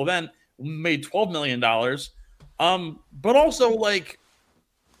single event, made $12 million. But also, like,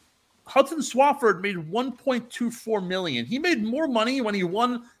 Hudson Swafford made $1.24 million. He made more money when he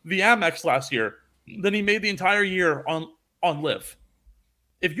won the Amex last year than he made the entire year on LIV.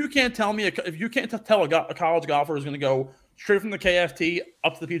 If you can't tell a college golfer is going to go straight from the KFT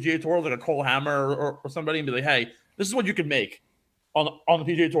up to the PGA Tour, like a Cole Hammer or somebody, and be like, hey, this is what you can make on the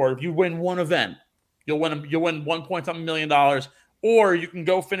PGA Tour. If you win one event, you'll win $1 million, or you can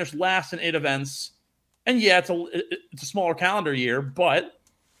go finish last in 8 events. And yeah, it's a smaller calendar year, but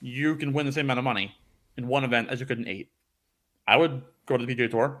you can win the same amount of money in one event as you could in 8. I would go to the PGA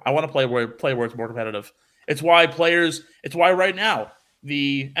Tour. I want to play where it's more competitive. It's why right now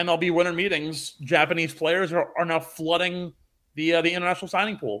the MLB winter meetings, Japanese players are now flooding the international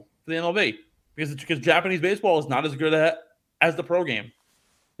signing pool for the MLB because Japanese baseball is not as good as the pro game.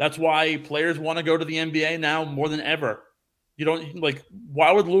 That's why players want to go to the NBA now more than ever. You don't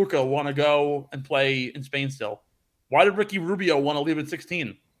why would Luka want to go and play in Spain still? Why did Ricky Rubio want to leave at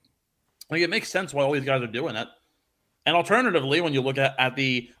 16? It makes sense why all these guys are doing it. And alternatively, when you look at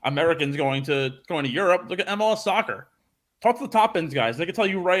the Americans going to Europe, look at MLS soccer. Talk to the top ends guys. They can tell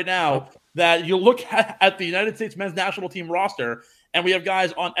you right now that you look at the United States men's national team roster, and we have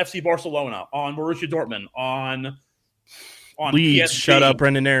guys on FC Barcelona, on Borussia Dortmund, on Leeds. PSG. Shut up,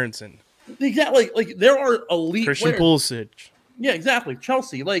 Brendan Aronson. Exactly. There are elite Christian players. Pulisic. Yeah, exactly.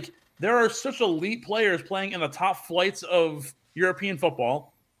 Chelsea. There are such elite players playing in the top flights of European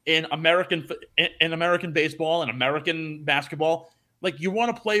football, in American baseball, and American basketball. You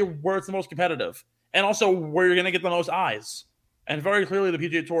want to play where it's the most competitive, and also where you're going to get the most eyes. And very clearly, the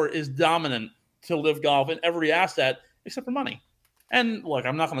PGA Tour is dominant to LIV Golf in every asset except for money. And look,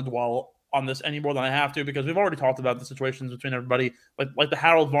 I'm not going to dwell on this any more than I have to, because we've already talked about the situations between everybody, like the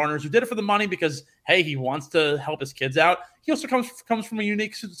Harold Varners, who did it for the money because, hey, he wants to help his kids out. He also comes from a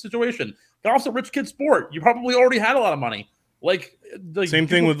unique situation. Golf's a rich kid sport. You probably already had a lot of money. Same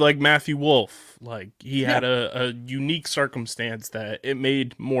thing with Matthew Wolff. He had a unique circumstance that it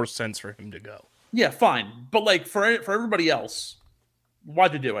made more sense for him to go. Yeah, fine. But for everybody else,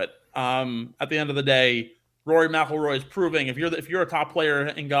 why'd you do it? At the end of the day, Rory McIlroy is proving if you're a top player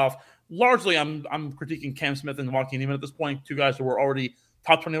in golf. Largely, I'm critiquing Cam Smith and Joaquin Niemann at this point, 2 guys who were already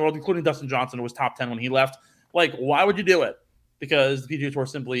top 20 in the world, including Dustin Johnson, who was top 10 when he left. Why would you do it? Because the PGA Tour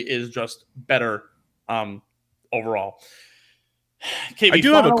simply is just better overall. KB, I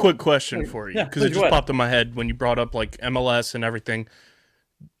do have a quick question for you, because it just popped in my head when you brought up MLS and everything.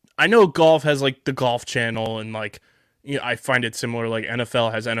 I know golf has the Golf Channel, and I find it similar.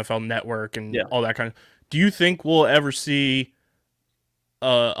 NFL has NFL Network and all that kind of. Do you think we'll ever see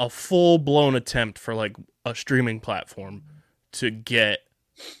a full blown attempt for a streaming platform to get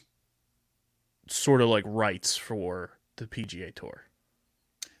sort of rights for the PGA Tour?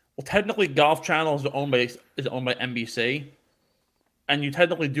 Well, technically, Golf Channel is owned by NBC. And you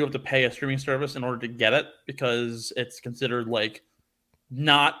technically do have to pay a streaming service in order to get it, because it's considered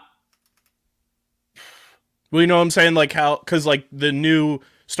not. Well, you know what I'm saying? Because the new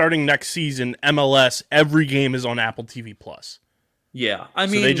starting next season, MLS, every game is on Apple TV Plus. Yeah, so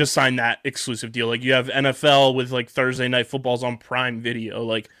they just signed that exclusive deal. You have NFL with Thursday Night Football's on Prime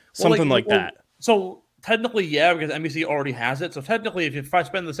Video, something like that. So technically, yeah, because NBC already has it. So technically, if I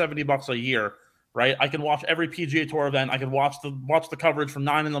spend the $70 a year, right, I can watch every PGA Tour event. I can watch the coverage from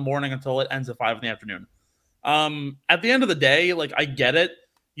 9 in the morning until it ends at 5 in the afternoon. At the end of the day, I get it.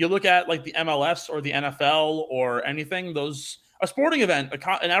 You look at the MLS or the NFL or anything. A sporting event,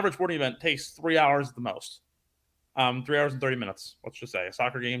 an average sporting event takes 3 hours at the most. 3 hours and 30 minutes. Let's just say a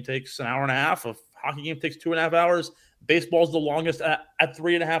soccer game takes an hour and a half. A hockey game takes 2.5 hours. Baseball's the longest at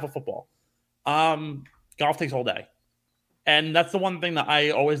 3.5 of football. Golf takes all day. And that's the one thing that I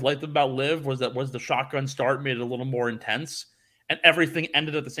always liked about LIV was the shotgun start made it a little more intense, and everything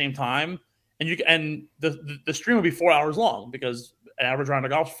ended at the same time. And the stream would be 4 hours long, because an average round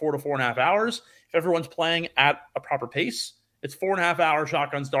of golf is 4 to 4.5 hours. If everyone's playing at a proper pace, it's 4.5 hour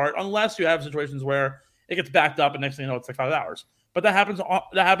shotgun start, unless you have situations where it gets backed up and next thing you know it's 5 hours. But that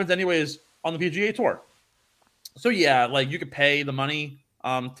happens anyways on the PGA Tour. So yeah, like you could pay the money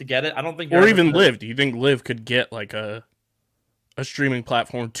to get it. I don't think or even Live. Do you think Live could get like a streaming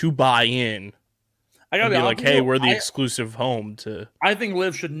platform to buy in? I gotta be like, hey, we're the exclusive home to. I think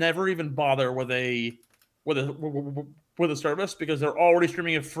Live should never even bother with a service because they're already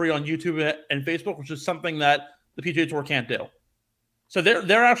streaming it free on YouTube and Facebook, which is something that the PGA Tour can't do. So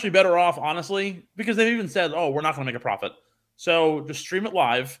they're actually better off, honestly, because they've even said, "Oh, we're not going to make a profit." So just stream it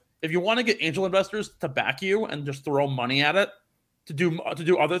live. If you want to get angel investors to back you and just throw money at it to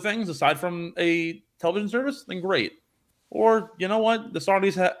do other things aside from a television service, then great. Or you know what, the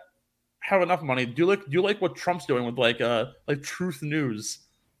Saudis have enough money. Do you like what Trump's doing with like Truth News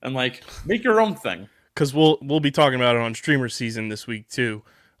and like make your own thing? Because we'll be talking about it on Streamer Season this week too.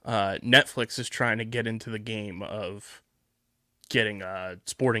 Netflix is trying to get into the game of getting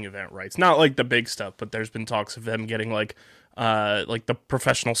sporting event rights. Not like the big stuff, but there's been talks of them getting like the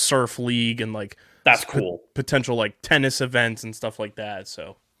professional surf league and like that's cool potential like tennis events and stuff like that.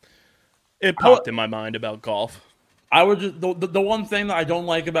 So it popped in my mind about golf. I would just the one thing that I don't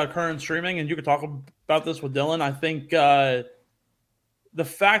like about current streaming, and you could talk about this with Dylan. I think the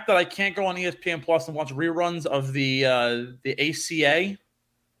fact that I can't go on ESPN Plus and watch reruns of the ACA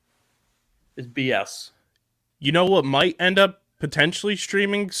is BS. You know what might end up potentially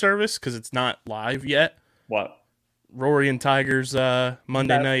streaming service because it's not live yet? What? Rory and Tiger's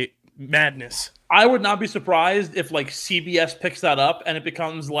Monday Night Madness. I would not be surprised if like CBS picks that up and it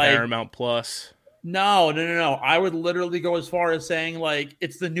becomes like Paramount Plus. No. I would literally go as far as saying like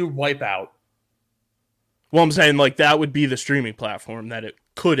it's the new Wipeout. Well, I'm saying like that would be the streaming platform that it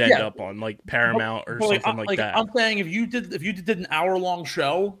could end up on, like Paramount or something like that. I'm saying if you did an hour-long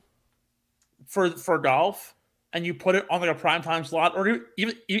show for golf and you put it on like a primetime slot or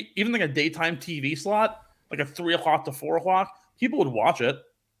even like a daytime TV slot, like a 3 o'clock to 4 o'clock, people would watch it.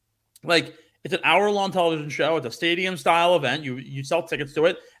 Like it's an hour-long television show. It's a stadium-style event. You sell tickets to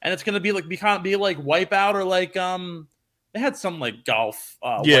it, and it's going to be like Wipeout or like they had some like golf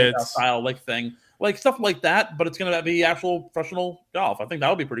Wipeout style like thing. Like stuff like that, but it's going to be actual professional golf. I think that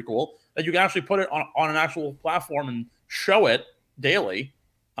would be pretty cool that you can actually put it on an actual platform and show it daily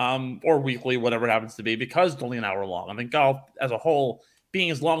or weekly, whatever it happens to be, because it's only an hour long. I think golf as a whole, being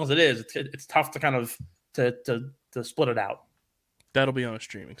as long as it is, it's tough to kind of to split it out. That'll be on a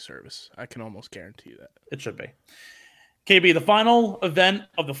streaming service. I can almost guarantee that. It should be. KB, the final event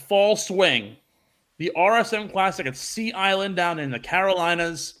of the fall swing, the RSM Classic at Sea Island down in the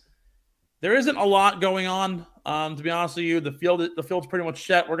Carolinas. There isn't a lot going on, to be honest with you. The field's pretty much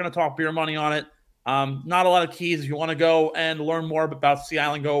set. We're going to talk beer money on it. Not a lot of keys. If you want to go and learn more about Sea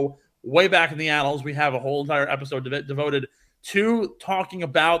Island, go way back in the annals. We have a whole entire episode devoted to talking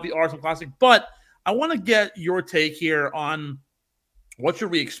about the RSM Classic. But I want to get your take here on what should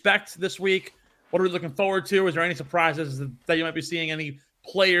we expect this week? What are we looking forward to? Is there any surprises that you might be seeing? Any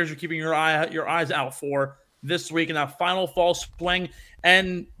players you're keeping your eyes out for this week in that final fall swing?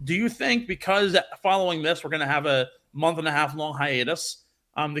 And do you think because following this, we're going to have a month and a half long hiatus?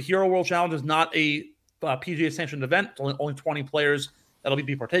 The Hero World Challenge is not a PGA sanctioned event. It's only 20 players that'll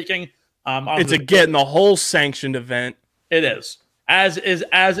be partaking. It's getting the whole sanctioned event. It is. As is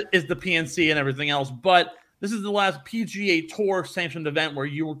the PNC and everything else. But this is the last PGA Tour sanctioned event where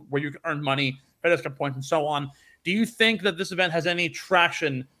you can earn money, FedEx points, and so on. Do you think that this event has any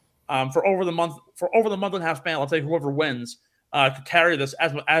traction for over the month and a half span? Let's say whoever wins to carry this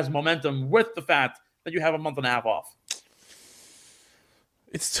as momentum with the fact that you have a month and a half off.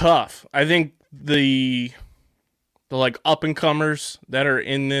 It's tough. I think the like up and comers that are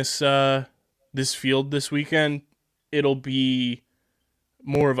in this this field this weekend, it'll be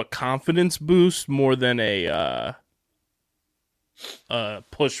more of a confidence boost more than a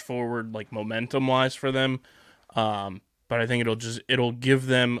push forward like momentum wise for them. But I think it'll give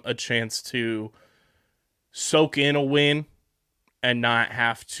them a chance to soak in a win and not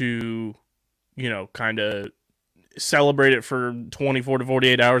have to, kind of celebrate it for 24 to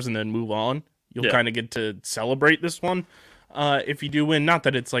 48 hours and then move on. You'll kind of get to celebrate this one if you do win. Not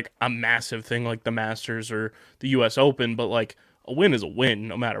that it's like a massive thing like the Masters or the U.S. Open, but like a win is a win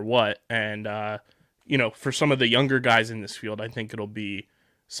no matter what. And, for some of the younger guys in this field, I think it'll be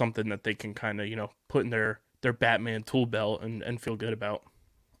something that they can kind of, put in their Batman tool belt and feel good about.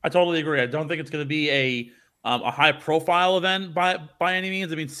 I totally agree. I don't think it's going to be a high profile event by any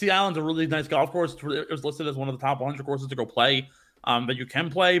means. I mean, Sea Island's a really nice golf course. It was listed as one of the top 100 courses to go play that you can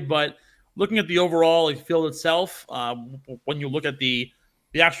play. But looking at the overall field itself, when you look at the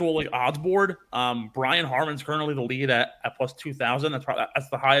actual odds board, Brian Harman's currently the lead at plus 2,000. That's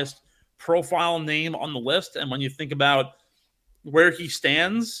the highest profile name on the list. And when you think about where he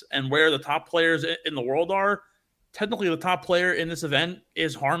stands and where the top players in the world are, technically the top player in this event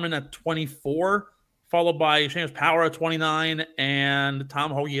is Harman at 24, followed by Seamus Power at 29 and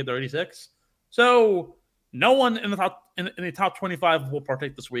Tom Hoagie at 36. So no one in the top 25 will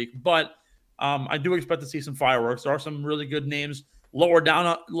partake this week, but I do expect to see some fireworks. There are some really good names lower down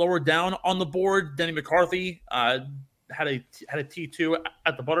on the board. Denny McCarthy had a T2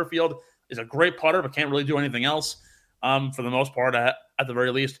 at the Butterfield. Is a great putter, but can't really do anything else for the most part at the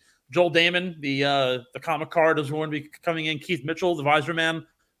very least. Joel Damon, the comic card, is going to be coming in. Keith Mitchell, the visor man,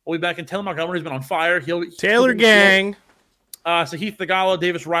 will be back in. Taylor Montgomery's been on fire. Taylor Gang. So Heath Thagala,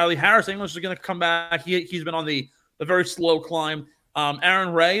 Davis Riley, Harris English is going to come back. He's been on the very slow climb.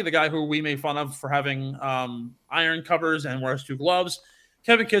 Aaron Ray, the guy who we made fun of for having iron covers and wears 2 gloves.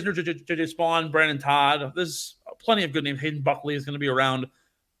 Kevin Kisner, JJ Spawn, Brandon Todd. There's plenty of good names. Hayden Buckley is going to be around.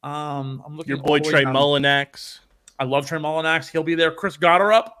 I'm looking. Your boy Trey Mullinax. I love Trey Mullinax. He'll be there. Chris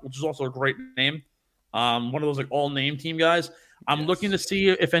Gotterup, which is also a great name. One of those like all name team guys. I'm looking to see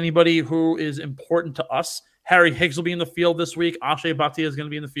if anybody who is important to us. Harry Higgs will be in the field this week. Akshay Bhatia is going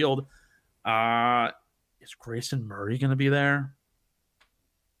to be in the field. Is Grayson Murray going to be there?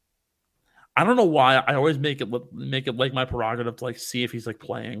 I don't know why. I always make it like my prerogative to like see if he's like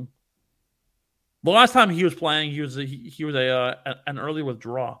playing. The last time he was playing, he was an early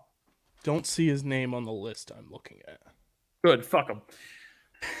withdrawal. Don't see his name on the list I'm looking at. Good, fuck him.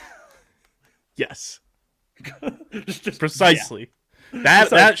 Yes, just precisely.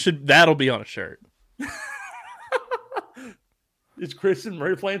 Yeah. That'll be on a shirt. Is Grayson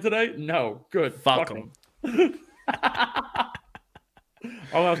Murray playing today? No. Good. Fuck him.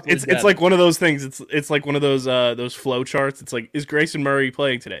 It's like one of those things. It's like one of those flow charts. It's like, is Grayson Murray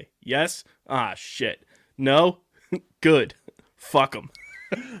playing today? Yes. Ah, shit. No. Good. Fuck him.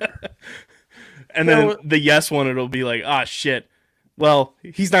 And then the yes one, it'll be like, ah, shit. Well,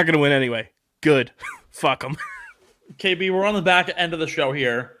 he's not going to win anyway. Good. Fuck him. KB, we're on the back end of the show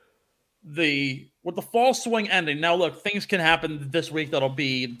here. With the fall swing ending. Now, look, things can happen this week that'll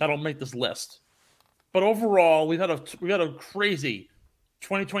make this list. But overall, we've had a crazy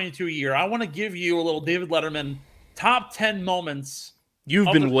 2022 year. I want to give you a little David Letterman top 10 moments.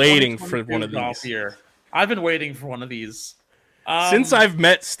 You've been waiting for one of these. Here. I've been waiting for one of these. Since I've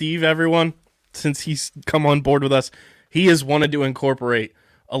met Steve, since he's come on board with us, he has wanted to incorporate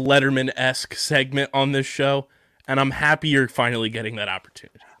a Letterman-esque segment on this show, and I'm happy you're finally getting that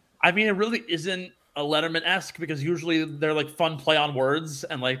opportunity. I mean, it really isn't a Letterman-esque because usually they're like fun play on words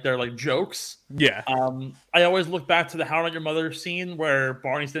and like they're like jokes. Yeah. I always look back to the How I Met Your Mother scene where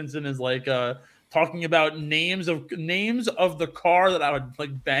Barney Stinson is like talking about names of the car that I would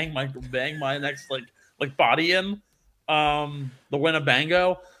like bang my next like body in. The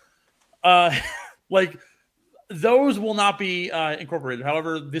Winnebago. Like those will not be incorporated.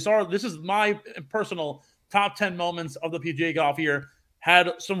 However, this is my personal top 10 moments of the PGA golf year.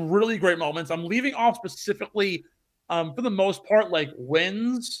 Had some really great moments. I'm leaving off specifically, for the most part, like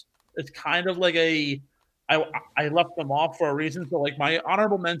wins. It's kind of like I left them off for a reason. So like my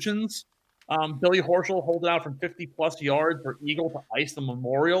honorable mentions, Billy Horschel holding out from 50 plus yards for Eagle to ice the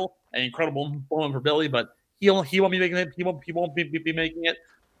Memorial. An incredible moment for Billy, but he won't be making it. He won't be making it.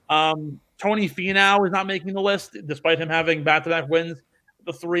 Tony Finau is not making the list, despite him having back-to-back wins at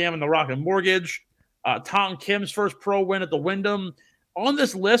the 3M and the Rocket Mortgage. Tom Kim's first pro win at the Wyndham. On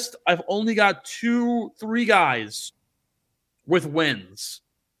this list, I've only got 3 guys with wins,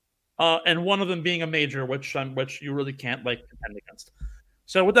 and one of them being a major, which you really can't like contend against.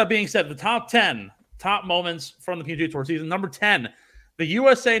 So, with that being said, the top 10 top moments from the PGA Tour season. Number 10, the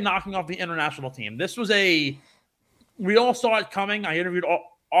USA knocking off the international team. This was we all saw it coming. I interviewed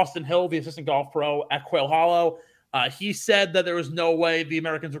Austin Hill, the assistant golf pro at Quail Hollow. He said that there was no way the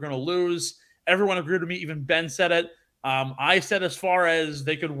Americans were going to lose. Everyone agreed with me. Even Ben said it. I said as far as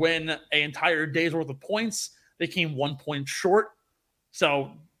they could win an entire day's worth of points, they came 1 point short.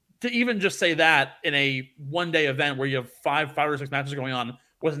 So to even just say that in a one-day event where you have five or six matches going on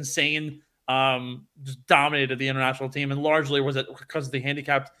was insane. Just dominated the international team, and largely was it because of the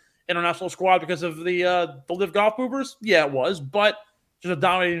handicapped international squad because of the Live Golf Boobers? Yeah, it was, but just a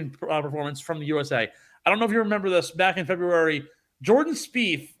dominating performance from the USA. I don't know if you remember this. Back in February, Jordan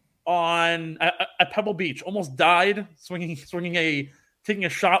Spieth at Pebble Beach almost died taking a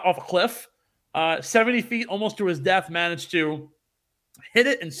shot off a cliff, 70 feet almost to his death. Managed to hit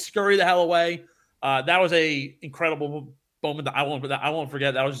it and scurry the hell away. That was a incredible moment that I won't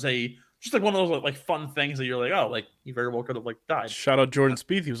forget. That was just like one of those like fun things that you're like, oh, like he very well could have like died. Shout out Jordan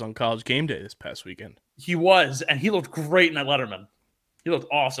Spieth. He was on College Game Day this past weekend. He was, and he looked great in that Letterman. He looked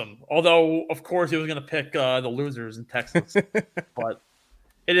awesome. Although, of course, he was going to pick the losers in Texas, but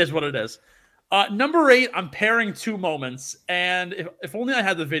it is what it is. Number 8, I'm pairing two moments, and if only I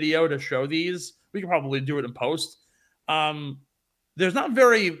had the video to show these, we could probably do it in post. There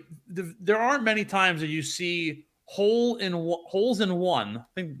aren't many times that you see holes in one. I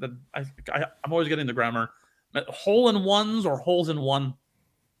think that I'm always getting the grammar. Hole in ones or holes in one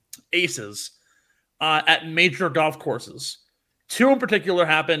aces at major golf courses. Two in particular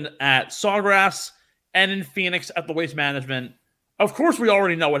happened at Sawgrass and in Phoenix at the Waste Management. Of course, we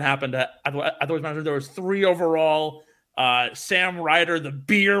already know what happened at the Waste Management. There was 3 overall. Sam Ryder, the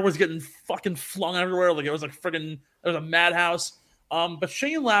beer was getting fucking flung everywhere. Like it was like friggin' there was a madhouse. But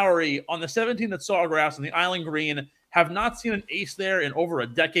Shane Lowry on the 17th at Sawgrass on the Island Green, have not seen an ace there in over a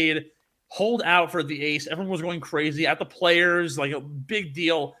decade. Hold out for the ace. Everyone was going crazy at the Players, like a big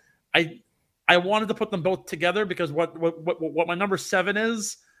deal. I wanted to put them both together because what my number 7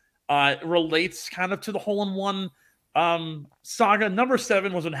 is relates kind of to the hole-in-one saga. Number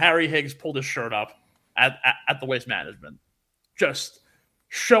 7 was when Harry Higgs pulled his shirt up at the Waste Management, just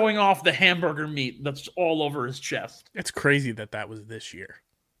showing off the hamburger meat that's all over his chest. It's crazy that was this year.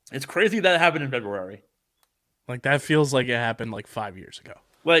 It's crazy that it happened in February. Like that feels like it happened like 5 years ago.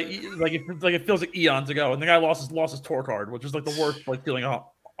 Like it feels like eons ago, and the guy lost his tour card, which is like the worst like feeling on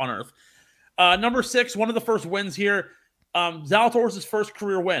earth. Number 6, one of the first wins here. Zalatoris' first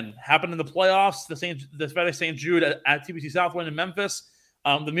career win happened in the playoffs. The FedEx St. Jude at TPC Southwind in Memphis.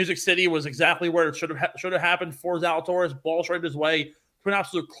 The Music City was exactly where it should have happened for Zalatoris. Ball straight his way to an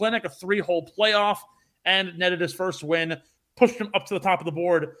absolute clinic, a 3-hole playoff, and netted his first win. Pushed him up to the top of the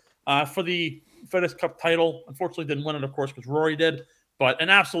board for the FedEx Cup title. Unfortunately, didn't win it, of course, because Rory did. But an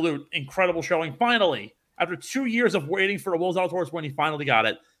absolute incredible showing. Finally, after 2 years of waiting for a Will Zalatoris win, he finally got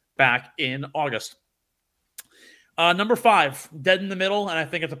it back in August. Number 5, dead in the middle, and I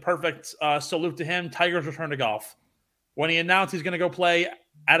think it's a perfect salute to him. Tiger's return to golf. When he announced he's going to go play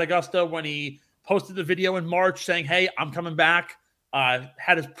at Augusta, when he posted the video in March saying, "Hey, I'm coming back,"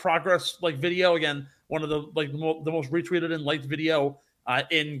 had his progress video again, one of the most retweeted and liked video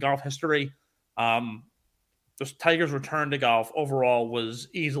in golf history. Just Tiger's return to golf overall was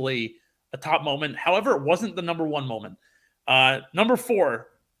easily a top moment. However, it wasn't the number 1 moment. Number 4,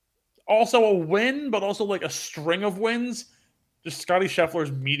 also a win, but also like a string of wins. Just Scottie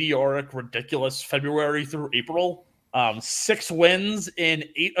Scheffler's meteoric, ridiculous February through April. 6 wins in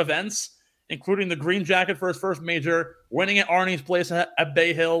 8 events, including the green jacket for his first major, winning at Arnie's Place at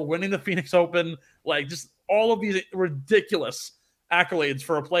Bay Hill, winning the Phoenix Open. Like just all of these ridiculous accolades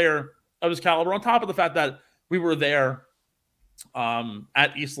for a player of his caliber, on top of the fact that we were there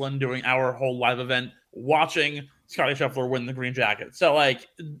at Eastland doing our whole live event, watching Scottie Scheffler win the green jacket. So like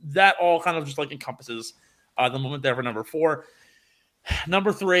that all kind of just like encompasses the moment there for number 4.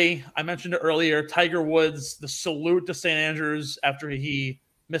 Number 3, I mentioned it earlier, Tiger Woods, the salute to St. Andrews after he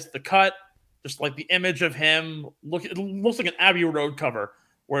missed the cut. Just like the image of him, it looks like an Abbey Road cover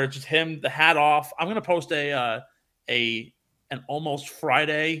where it's just him, the hat off. I'm gonna post an almost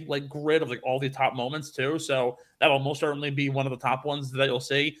Friday like grid of like all the top moments too. So that'll most certainly be one of the top ones that you'll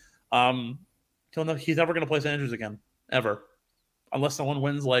see. He's never gonna play St. Andrews again, ever, unless someone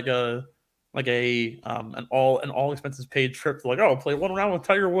wins an all expenses paid trip to play one round with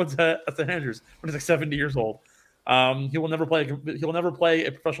Tiger Woods at St. Andrews when he's like 70 years old. He will never play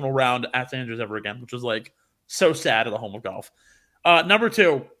a professional round at St. Andrews ever again, which is like so sad at the home of golf. Number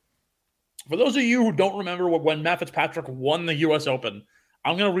 2, for those of you who don't remember when Matt Fitzpatrick won the U.S. Open,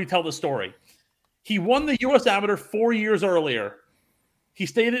 I'm going to retell the story. He won the U.S. Amateur 4 years earlier. He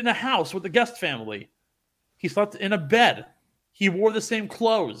stayed in a house with the guest family. He slept in a bed. He wore the same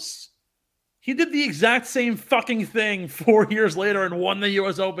clothes. He did the exact same fucking thing 4 years later and won the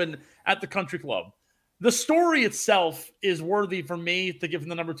U.S. Open at the Country Club. The story itself is worthy for me to give him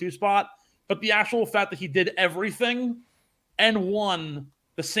the number 2 spot, but the actual fact that he did everything and won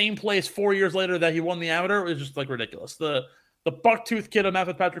the same place 4 years later that he won the amateur is just like ridiculous. The bucktooth kid of Matt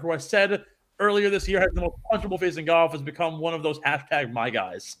Fitzpatrick, who I said earlier this year has the most punchable face in golf, has become one of those hashtag my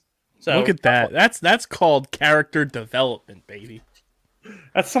guys. So look at that. That's called character development, baby.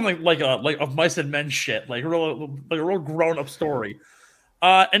 That's something like of mice and men shit, like a real grown up story.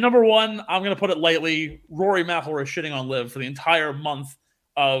 And number 1, I'm gonna put it lightly, Rory McIlroy shitting on Liv for the entire month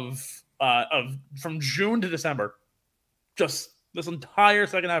of from June to December, just this entire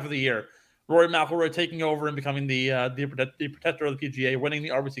second half of the year. Rory McIlroy taking over and becoming the protector of the PGA, winning the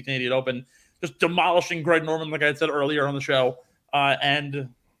RBC Canadian Open, just demolishing Greg Norman, like I had said earlier on the show. And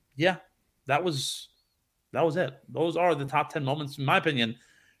yeah, that was it. Those are the top 10 moments, in my opinion,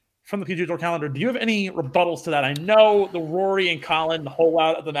 from the PGA Tour calendar. Do you have any rebuttals to that? I know the Rory and Colin hole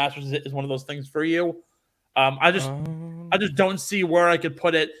out at the Masters is one of those things for you. I just don't see where I could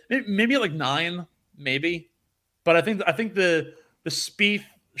put it. Maybe like 9, maybe. But I think the Spieth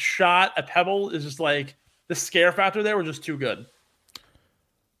shot at Pebble is just like the scare factor there was just too good.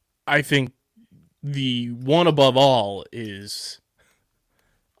 I think the one above all is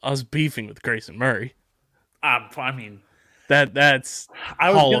us beefing with Grayson Murray. I mean, that's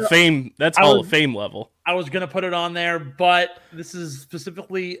Hall of Fame. That's Hall of Fame level. I was gonna put it on there, but this is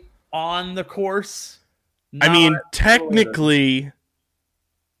specifically on the course. I mean, technically,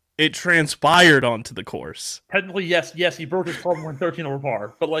 it transpired onto the course. Technically, yes, he broke his club and went 13 over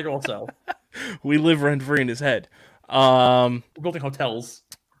par. But like also, we live rent free in his head. We're building hotels.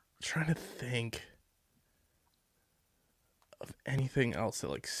 Trying to think of anything else that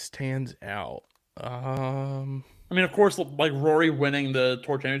like stands out. I mean, of course, like Rory winning the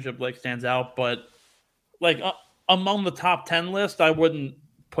Tour Championship like stands out, but like among the top 10 list, I wouldn't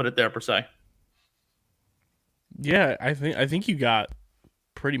put it there per se. Yeah, I think you got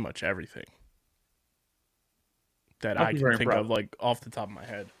pretty much everything that I can think of like off the top of my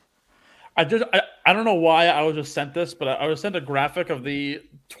head. I don't know why I was just sent this, but I was sent a graphic of the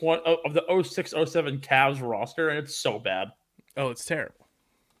 06-07 Cavs roster, and it's so bad. Oh, it's terrible.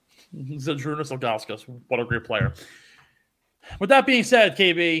 Zydrunas Ilgauskas, what a great player. With that being said,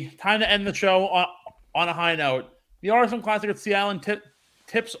 KB, time to end the show on a high note. The RSM Classic at Sea Island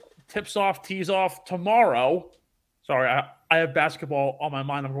tees off tomorrow. Sorry, I have basketball on my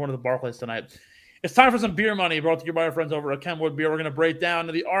mind. I'm going to the Barclays tonight. It's time for some beer money brought to you by our friends over at Kenwood Beer. We're going to break down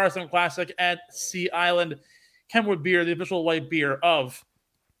the RSM Classic at Sea Island. Kenwood Beer, the official light beer of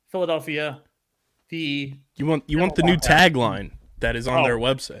Philadelphia. You want the new tagline that is on their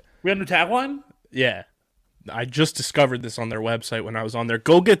website. We have a new tagline? Yeah. I just discovered this on their website when I was on there.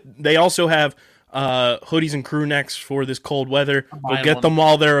 They also have hoodies and crew necks for this cold weather. Go get them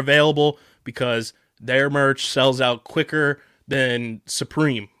while they're available because their merch sells out quicker than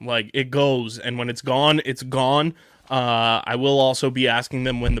Supreme. Like, it goes, and when it's gone, it's gone. I will also be asking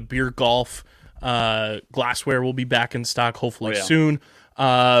them when the Beer Golf glassware will be back in stock, hopefully soon.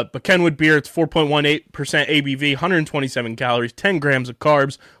 But Kenwood Beer, it's 4.18% ABV, 127 calories, 10 grams of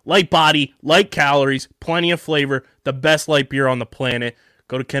carbs, light body, light calories, plenty of flavor, the best light beer on the planet.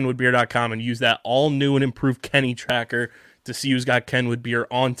 Go to kenwoodbeer.com and use that all new and improved Kenny tracker to see who's got Kenwood Beer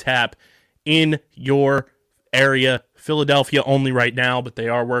on tap in your area. Philadelphia only right now, but they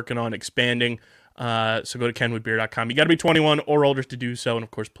are working on expanding. So go to kenwoodbeer.com. You got to be 21 or older to do so, and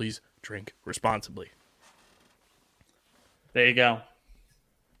of course, please drink responsibly. There you go.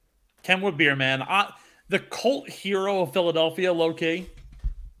 Kenwood Beer, man. The cult hero of Philadelphia, low-key.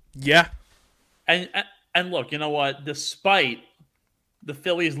 Yeah. And look, you know what? Despite the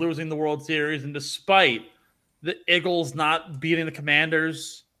Phillies losing the World Series and despite the Eagles not beating the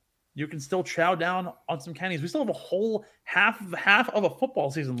Commanders, you can still chow down on some Kenny's. We still have a whole half of a football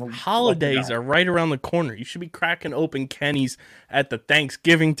season. Holidays are right around the corner. You should be cracking open Kenny's at the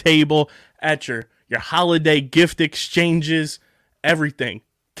Thanksgiving table, at your holiday gift exchanges, everything.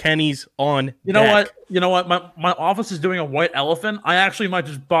 Kenny's on deck. You know what? My office is doing a white elephant. I actually might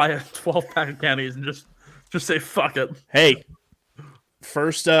just buy a 12-pack of Kenny's and just say fuck it. Hey,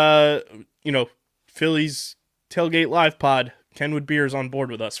 first, Phillies Tailgate Live Pod. Kenwood Beer is on board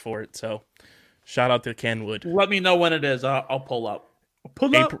with us for it, so shout out to Kenwood. Let me know when it is. I'll pull up.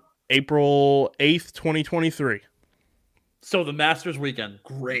 April 8th, 2023. So the Masters weekend.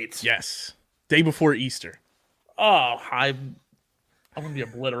 Great. Yes. Day before Easter. Oh, I'm going to be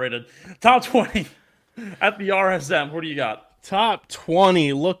obliterated. Top 20 at the RSM. What do you got? Top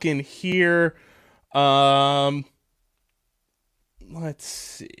 20 looking here. Let's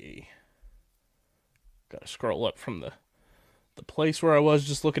see. Got to scroll up from the place where I was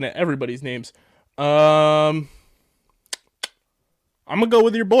just looking at everybody's names. I'm going to go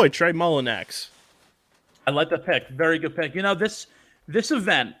with your boy, Trey Mullinax. I like the pick. Very good pick. You know, this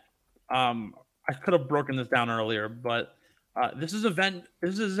event, I could have broken this down earlier, but this is an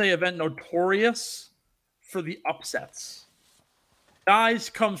event notorious for the upsets. Guys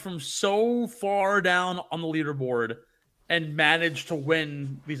come from so far down on the leaderboard and manage to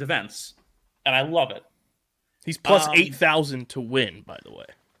win these events. And I love it. He's plus 8,000 to win, by the way.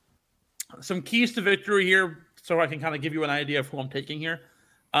 Some keys to victory here, so I can kind of give you an idea of who I'm taking here.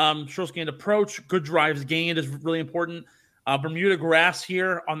 Short gained approach, good drives gained is really important. Bermuda grass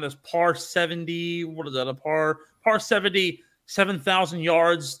here on this par 70. What is that? A par 70, 7,000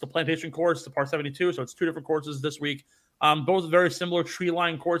 yards. The Plantation course, the par 72. So it's two different courses this week. Both very similar tree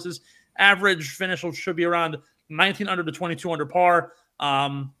line courses. Average finish should be around 19 under to 22 under par.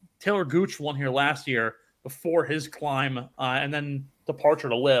 Taylor Gooch won here last year before his climb and then departure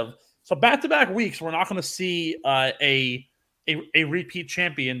to live. So back-to-back weeks, we're not going to see a repeat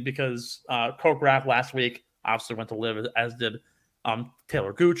champion because Kokrak last week obviously went to live, as did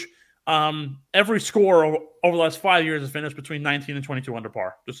Taylor Gooch. Every score over the last 5 years has finished between 19 and 22 under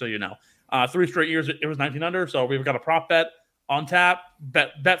par, just so you know. 3 straight years, it was 19 under, so we've got a prop bet on tap,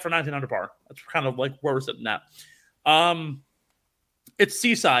 bet for 19 under par. That's kind of like where we're sitting at. It's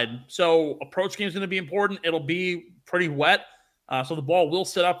Seaside, so approach game is going to be important. It'll be pretty wet, so the ball will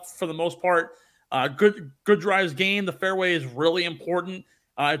sit up for the most part. Good drives gained. The fairway is really important.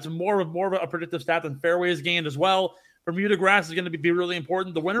 It's more of a predictive stat than fairways gained as well. Bermuda grass is going to be really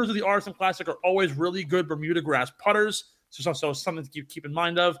important. The winners of the Artisan Classic are always really good Bermuda grass putters, so something to keep in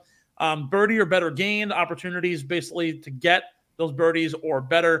mind of. Birdie or better gained opportunities basically to get those birdies or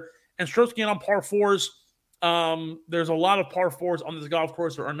better. And strokes gained on par fours. There's a lot of par fours on this golf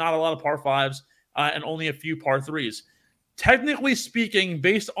course. There are not a lot of par fives and only a few par threes. Technically speaking,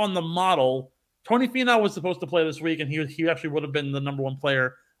 based on the model, Tony Finau was supposed to play this week, and he actually would have been the number one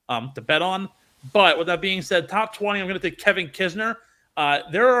player to bet on. But with that being said, top 20, I'm going to take Kevin Kisner.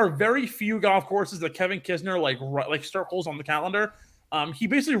 There are very few golf courses that Kevin Kisner like circles on the calendar. He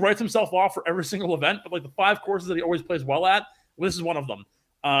basically writes himself off for every single event, but like the 5 courses that he always plays well at, this is one of them.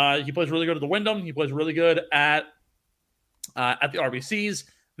 He plays really good at the Wyndham. He plays really good at the RBCs.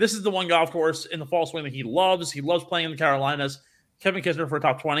 This is the one golf course in the fall swing that he loves. He loves playing in the Carolinas. Kevin Kisner for a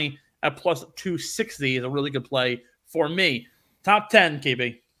top 20 at plus 260 is a really good play for me. Top 10,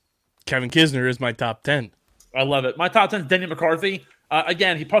 KB. Kevin Kisner is my top 10. I love it. My top 10 is Denny McCarthy.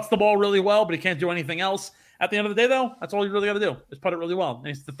 Again, he puts the ball really well, but he can't do anything else. At the end of the day, though, that's all you really got to do is putt it really well. And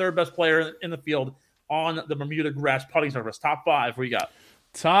he's the 3rd best player in the field on the Bermuda grass putting surface. Top 5, what you got?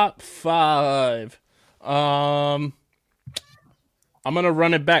 Top 5. I'm going to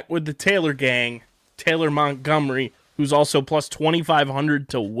run it back with the Taylor gang. Taylor Montgomery, who's also plus 2,500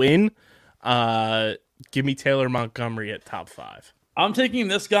 to win. Give me Taylor Montgomery at top 5. I'm taking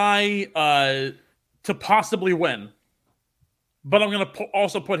this guy to possibly win, but I'm going to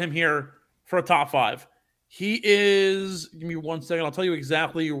also put him here for a top 5. He is, give me 1 second, I'll tell you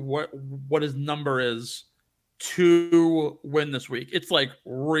exactly what his number is to win this week. It's like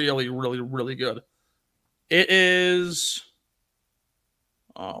really, really, really good. It is,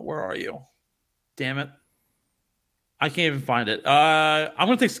 where are you? Damn it. I can't even find it. I'm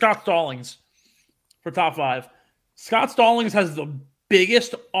going to take Scott Stallings for top 5. Scott Stallings has the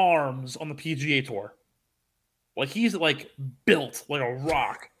biggest arms on the PGA Tour. Like, he's, like, built like a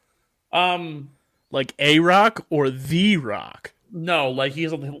rock. Like a rock or the rock? No, like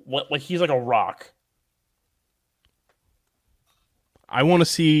he's like a rock. I want to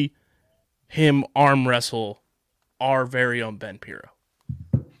see him arm wrestle our very own Ben Piro.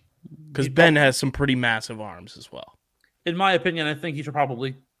 Because Ben has some pretty massive arms as well. In my opinion, I think he should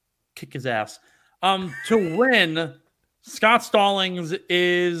probably kick his ass. To win, Scott Stallings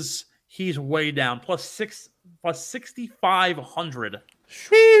he's way down. Plus 6,500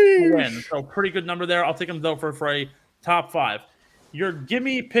 to win. So pretty good number there. I'll take him though for a top 5. Your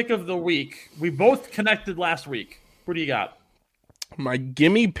gimme pick of the week. We both connected last week. What do you got? My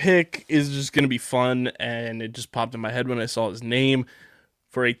gimme pick is just going to be fun, and it just popped in my head when I saw his name.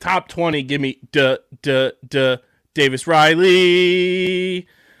 For a top 20, give me Davis Riley.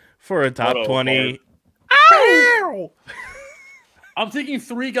 For a top 20. Ow! I'm taking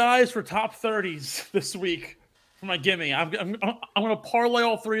 3 guys for top 30s this week for my gimme. I'm going to parlay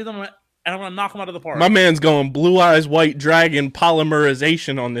all 3 of them, and I'm going to knock them out of the park. My man's going Blue Eyes White Dragon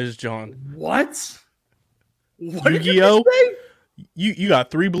polymerization on this, John. What? What did Yu-Gi-Oh? you say? You got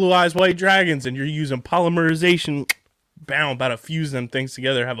 3 Blue Eyes White Dragons, and you're using polymerization. Bam, about to fuse them things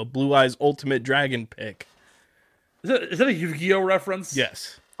together. Have a Blue Eyes Ultimate Dragon pick. Is that a Yu-Gi-Oh reference?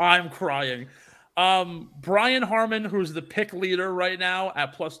 Yes. I'm crying. Brian Harmon, who's the pick leader right now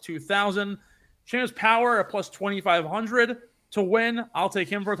at plus 2,000. Chance Power at plus 2,500 to win. I'll take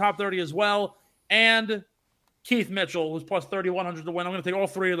him for a top 30 as well. And Keith Mitchell, who's plus 3,100 to win. I'm going to take all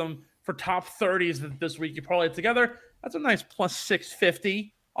 3 of them for top 30s this week. You parlay it together. That's a nice plus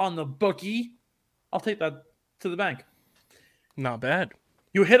 650 on the bookie. I'll take that to the bank. Not bad.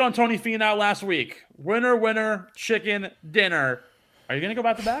 You hit on Tony Finau last week. Winner, winner, chicken dinner. Are you going to go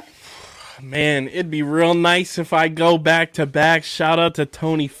back to back? Man, it'd be real nice if I go back to back. Shout out to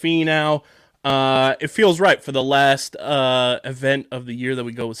Tony Finau. It feels right for the last event of the year that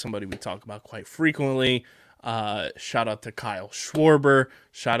we go with somebody we talk about quite frequently. Shout out to Kyle Schwarber.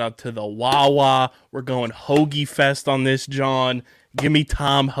 Shout out to the Wawa. We're going Hoagie Fest on this, John. Give me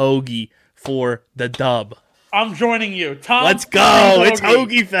Tom Hoagie for the dub. I'm joining you. Tom, let's go. It's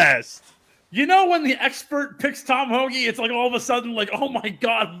Hoagie Fest. You know when the expert picks Tom Hoge, it's like all of a sudden like, oh my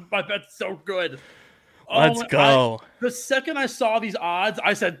God, my bet's so good. Let's go. The second I saw these odds,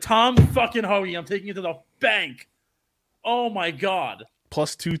 I said, Tom fucking Hoge, I'm taking it to the bank. Oh my God.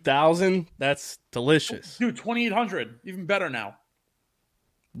 Plus 2,000? That's delicious. Dude, 2,800. Even better now.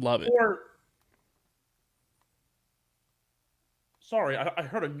 Love it. Sorry, I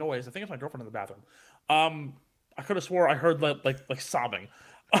heard a noise. I think it's my girlfriend in the bathroom. I could have swore I heard like sobbing.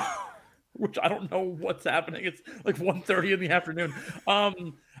 Which I don't know what's happening. It's like 1:30 in the afternoon.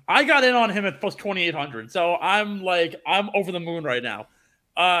 I got in on him at plus 2,800. So I'm over the moon right now.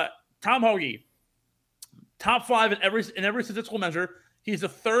 Tom Hoge, top 5 in every statistical measure. He's the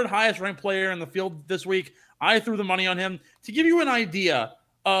 3rd highest ranked player in the field this week. I threw the money on him. To give you an idea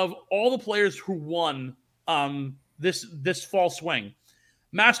of all the players who won this fall swing,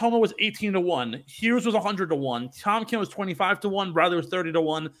 Max Homa was 18-1. Hughes was 100-1. Tom Kim was 25-1. Bradley was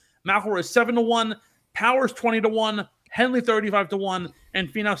 30-1. McIlroy is 7-1. Powers 20-1. Henley 35-1.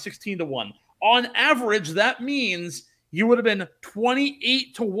 And Finau 16-1. On average, that means you would have been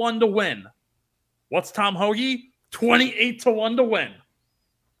 28-1 to win. What's Tom Hoge? 28-1 to win.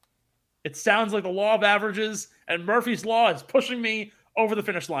 It sounds like the law of averages, and Murphy's Law is pushing me over the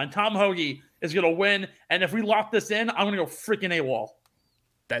finish line. Tom Hoge is going to win, and if we lock this in, I'm going to go freaking AWOL.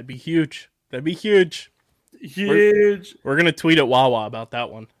 That'd be huge. That'd be huge. Huge. We're going to tweet at Wawa about that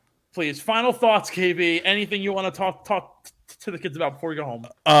one. Please, final thoughts, KB. Anything you want to talk to the kids about before we go home?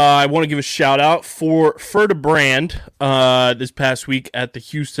 I want to give a shout out for Ferdinand this past week at the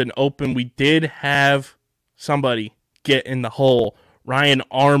Houston Open. We did have somebody get in the hole. Ryan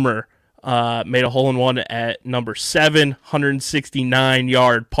Armour made a hole-in-one at number 7,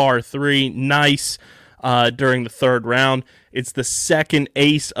 169-yard par 3. Nice during the 3rd round. It's the 2nd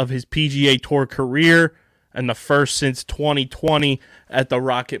ace of his PGA Tour career and the 1st since 2020 at the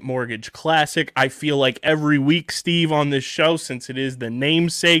Rocket Mortgage Classic. I feel like every week, Steve, on this show, since it is the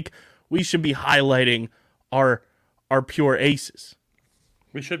namesake, we should be highlighting our pure aces.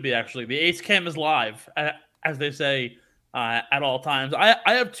 We should be, actually. The ace cam is live, as they say, at all times. I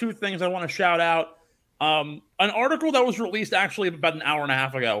have 2 things I want to shout out. An article that was released actually about an hour and a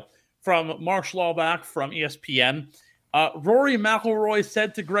half ago from Mark Schlabach from ESPN. Rory McIlroy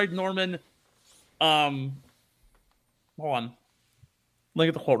said to Greg Norman, hold on. Let me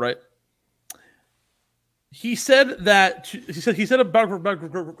get the quote right. He said about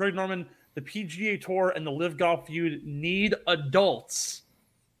Greg Norman, the PGA Tour and the Live Golf feud need adults,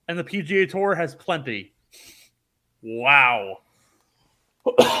 and the PGA Tour has plenty. Wow.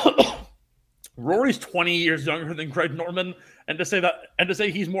 Rory's 20 years younger than Greg Norman, and to say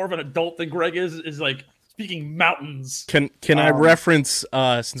he's more of an adult than Greg is like speaking mountains. Can I reference,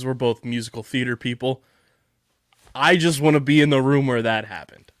 since we're both musical theater people, I just want to be in the room where that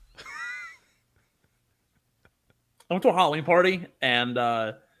happened. I went to a Halloween party, and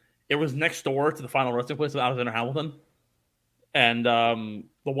it was next door to the final resting place of Alexander Hamilton. And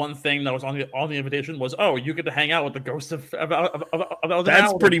the one thing that was on the invitation was, oh, you get to hang out with the ghost of Alexander Hamilton.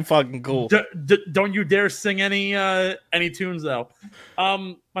 That's pretty fucking cool. Don't you dare sing any tunes, though.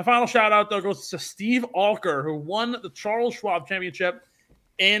 My final shout-out, though, goes to Steve Alker, who won the Charles Schwab Championship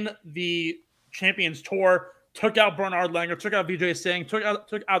in the Champions Tour, took out Bernard Langer, took out Vijay Singh, took out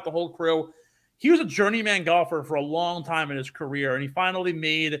the whole crew. He was a journeyman golfer for a long time in his career, and he finally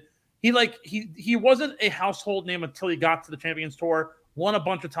made – he wasn't a household name until he got to the Champions Tour, won a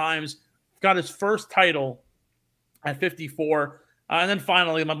bunch of times, got his first title at 54. And then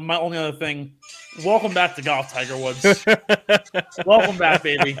finally, my only other thing, welcome back to golf, Tiger Woods. Welcome back,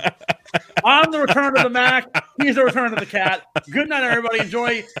 baby. I'm the return of the Mac. He's the return of the cat. Good night, everybody.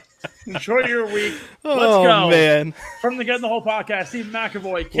 Enjoy your week. Let's go. Man. From the Get in the Hole podcast, Steve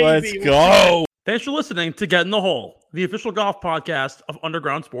McAvoy, KB. Let's go. Thanks for listening to Get in the Hole, the official golf podcast of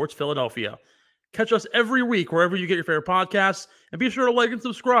Underground Sports Philadelphia. Catch us every week wherever you get your favorite podcasts, and be sure to like and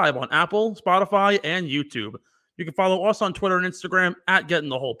subscribe on Apple, Spotify, and YouTube. You can follow us on Twitter and Instagram at Get in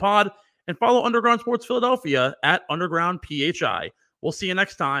the Hole Pod, and follow Underground Sports Philadelphia at Underground PHI. We'll see you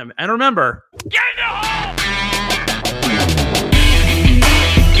next time, and remember, get in the hole!